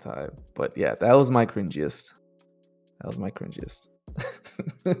fucking time! But yeah, that was my cringiest.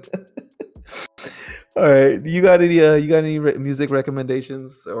 All right, you got any music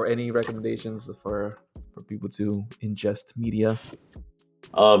recommendations or any recommendations for people to ingest media?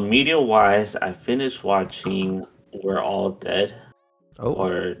 Media wise, I finished watching We're All Dead. Oh,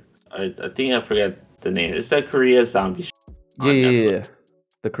 or I think I forgot the name. It's that Korea zombie show on Netflix. Yeah.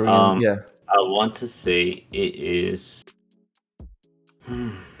 The Korean, yeah. I want to say it is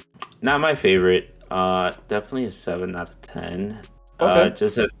not my favorite. Definitely a 7 out of 10. Okay.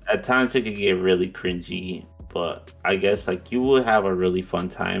 Just at times it could get really cringy, but I guess like you would have a really fun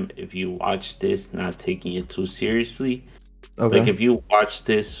time if you watch this not taking it too seriously. Okay. Like if you watch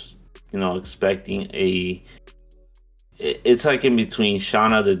this, expecting it's like in between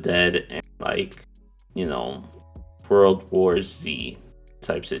Shaun of the Dead and like, World War Z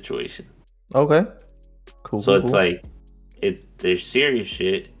type situation. Okay. Cool. So it's like there's serious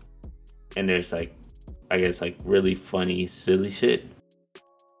shit and there's like I guess like really funny, silly shit.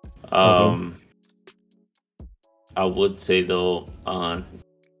 Okay. I would say though,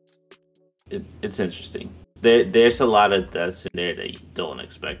 it's interesting. There's a lot of deaths in there that you don't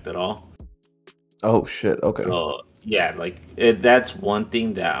expect at all. Oh shit. Okay. So yeah, like that's one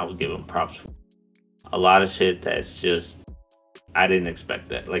thing that I would give him props for. A lot of shit that's just I didn't expect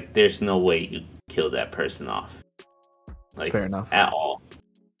that. Like, there's no way you kill that person off. Like, Fair enough. at all.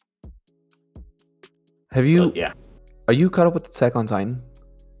 Have you? So, yeah. Are you caught up with Attack on Titan?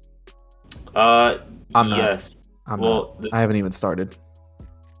 I'm yes. Not. I haven't even started.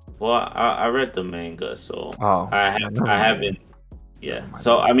 Well, I read the manga, so I I haven't. Yeah.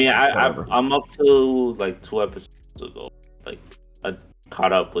 So I mean, I'm up to like 2 episodes ago. Like, I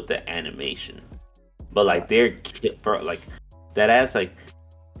caught up with the animation, but like bro, like that ass like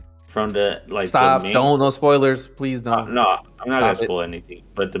from the like. Stop! The no spoilers, please don't. No, I'm not gonna spoil anything.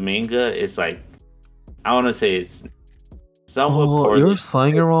 But the manga is like, I want to say it's somewhat poorly. You're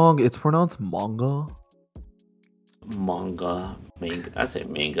saying it wrong. It's pronounced manga. Manga. I say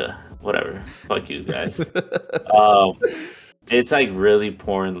manga. Whatever. Fuck you guys. It's like really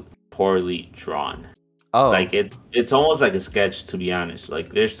poorly drawn. Oh, like it's almost like a sketch, to be honest. Like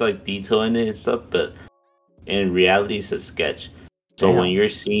there's like detail in it and stuff, but in reality, it's a sketch. So when you're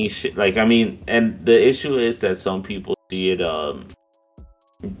seeing shit, like I mean, and the issue is that some people see it,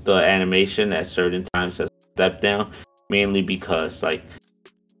 the animation at certain times has stepped down, mainly because like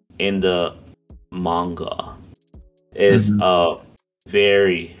in the manga is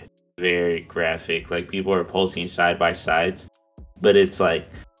very, very graphic. Like people are posting side by sides, but it's like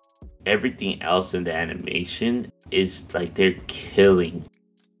everything else in the animation is like they're killing.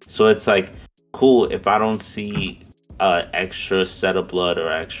 So it's like cool if I don't see extra set of blood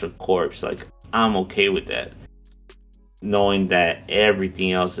or extra corpse, like I'm okay with that, knowing that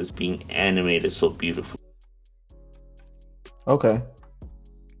everything else is being animated so beautifully. Okay.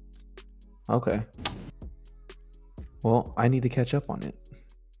 Well, I need to catch up on it.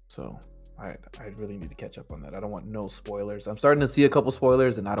 So I really need to catch up on that. I don't want no spoilers. I'm starting to see a couple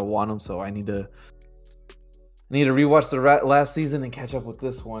spoilers and I don't want them, so I need to rewatch the last season and catch up with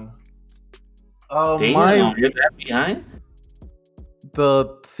this one. Damn, you're that behind?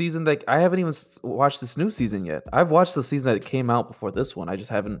 The season that I haven't even watched this new season yet. I've watched the season that came out before this one. I just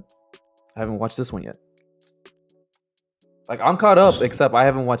haven't watched this one yet. Like I'm caught up, except I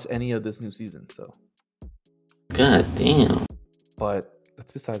haven't watched any of this new season. So, god damn. But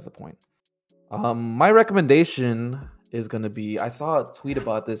that's besides the point. My recommendation is gonna be. I saw a tweet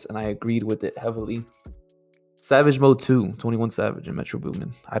about this and I agreed with it heavily. Savage Mode 2, 21 Savage and Metro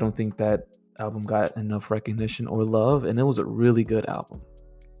Boomin. I don't think that album got enough recognition or love, and it was a really good album,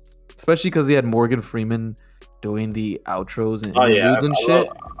 especially because he had Morgan Freeman doing the outros and interludes and shit.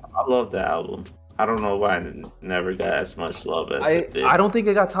 I love that album. I don't know why it never got as much love as it did. I don't think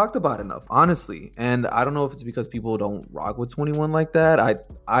it got talked about enough, honestly, and I don't know if it's because people don't rock with 21 like that.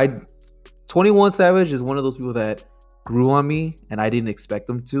 21 Savage is one of those people that grew on me, and I didn't expect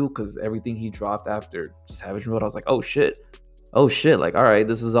them to, because everything he dropped after Savage Mode, I was like, oh shit, like all right,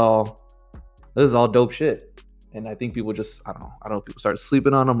 this is all dope shit. And I think people just I don't know if people started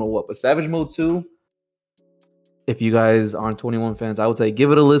sleeping on him or what, but Savage Mode 2, if you guys aren't 21 fans, I would say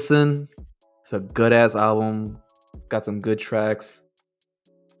give it a listen. It's a good ass album, got some good tracks.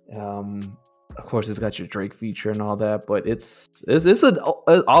 Of course it's got your Drake feature and all that, but it's an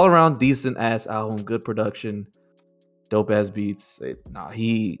all around decent ass album, good production, dope ass beats.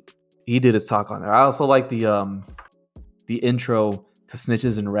 He did his talk on there. I also like the intro to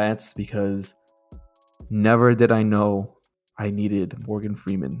Snitches and Rats, because never did I know I needed Morgan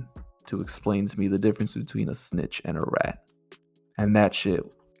Freeman to explain to me the difference between a snitch and a rat, and that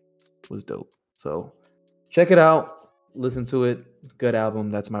shit was dope. So check it out, listen to it, good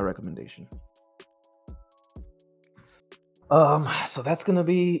album. That's my recommendation. So that's gonna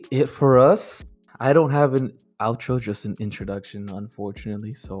be it for us. I don't have an outro, just an introduction,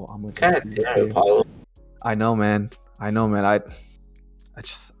 unfortunately. So I'm gonna. I know, man. I'm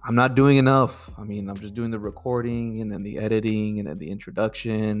not doing enough. I mean, I'm just doing the recording and then the editing and then the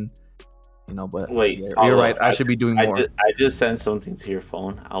introduction. But wait, you're right. I should be doing more. I just sent something to your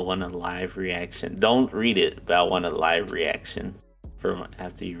phone. I want a live reaction. Don't read it, but I want a live reaction from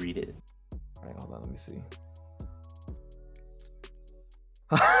after you read it. All right, hold on. Let me see.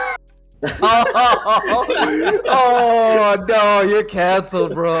 Oh no, you're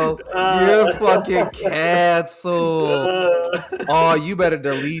canceled, bro. You're fucking canceled. Oh, you better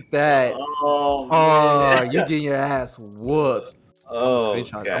delete that. Oh, you getting your ass whooped. I'm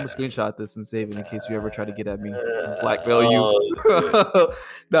gonna screenshot this and save it in case you ever try to get at me and blackmail you.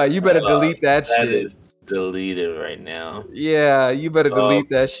 No, you better delete that shit. delete it right now. Yeah, you better delete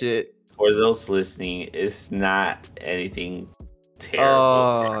that shit. For those listening, it's not anything terrible,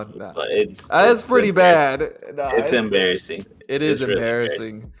 Oh, nah. but That's pretty bad. Nah, It's embarrassing. It is It's really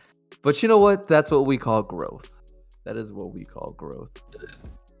embarrassing. But you know what? That's what we call growth. That is what we call growth.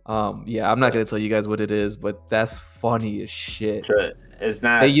 Yeah, I'm not gonna tell you guys what it is, but that's funny as shit. It's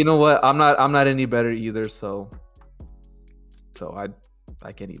not. Hey, you know what? I'm not any better either. So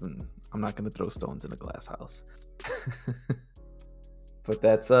I can't even. I'm not gonna throw stones in a glass house. But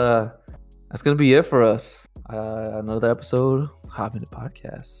that's gonna be it for us. Another episode, Hot Minute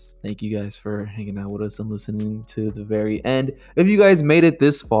Podcast. Thank you guys for hanging out with us and listening to the very end. If you guys made it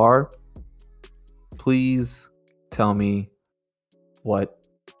this far, please tell me what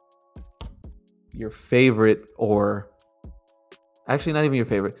your favorite, or actually not even your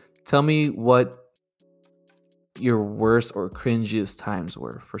favorite. Tell me what your worst or cringiest times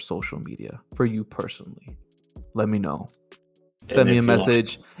were for social media for you personally. Let me know. Send me a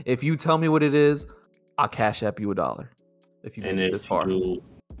message. If you tell me what it is, I'll cash app you $1. If you made it this far. If you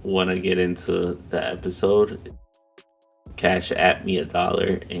want to get into the episode, cash app me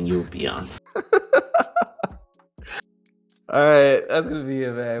 $1 and you'll be on. All right, that's gonna be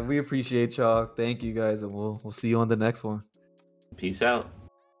it, man. We appreciate y'all. Thank you guys, and we'll see you on the next one. Peace out.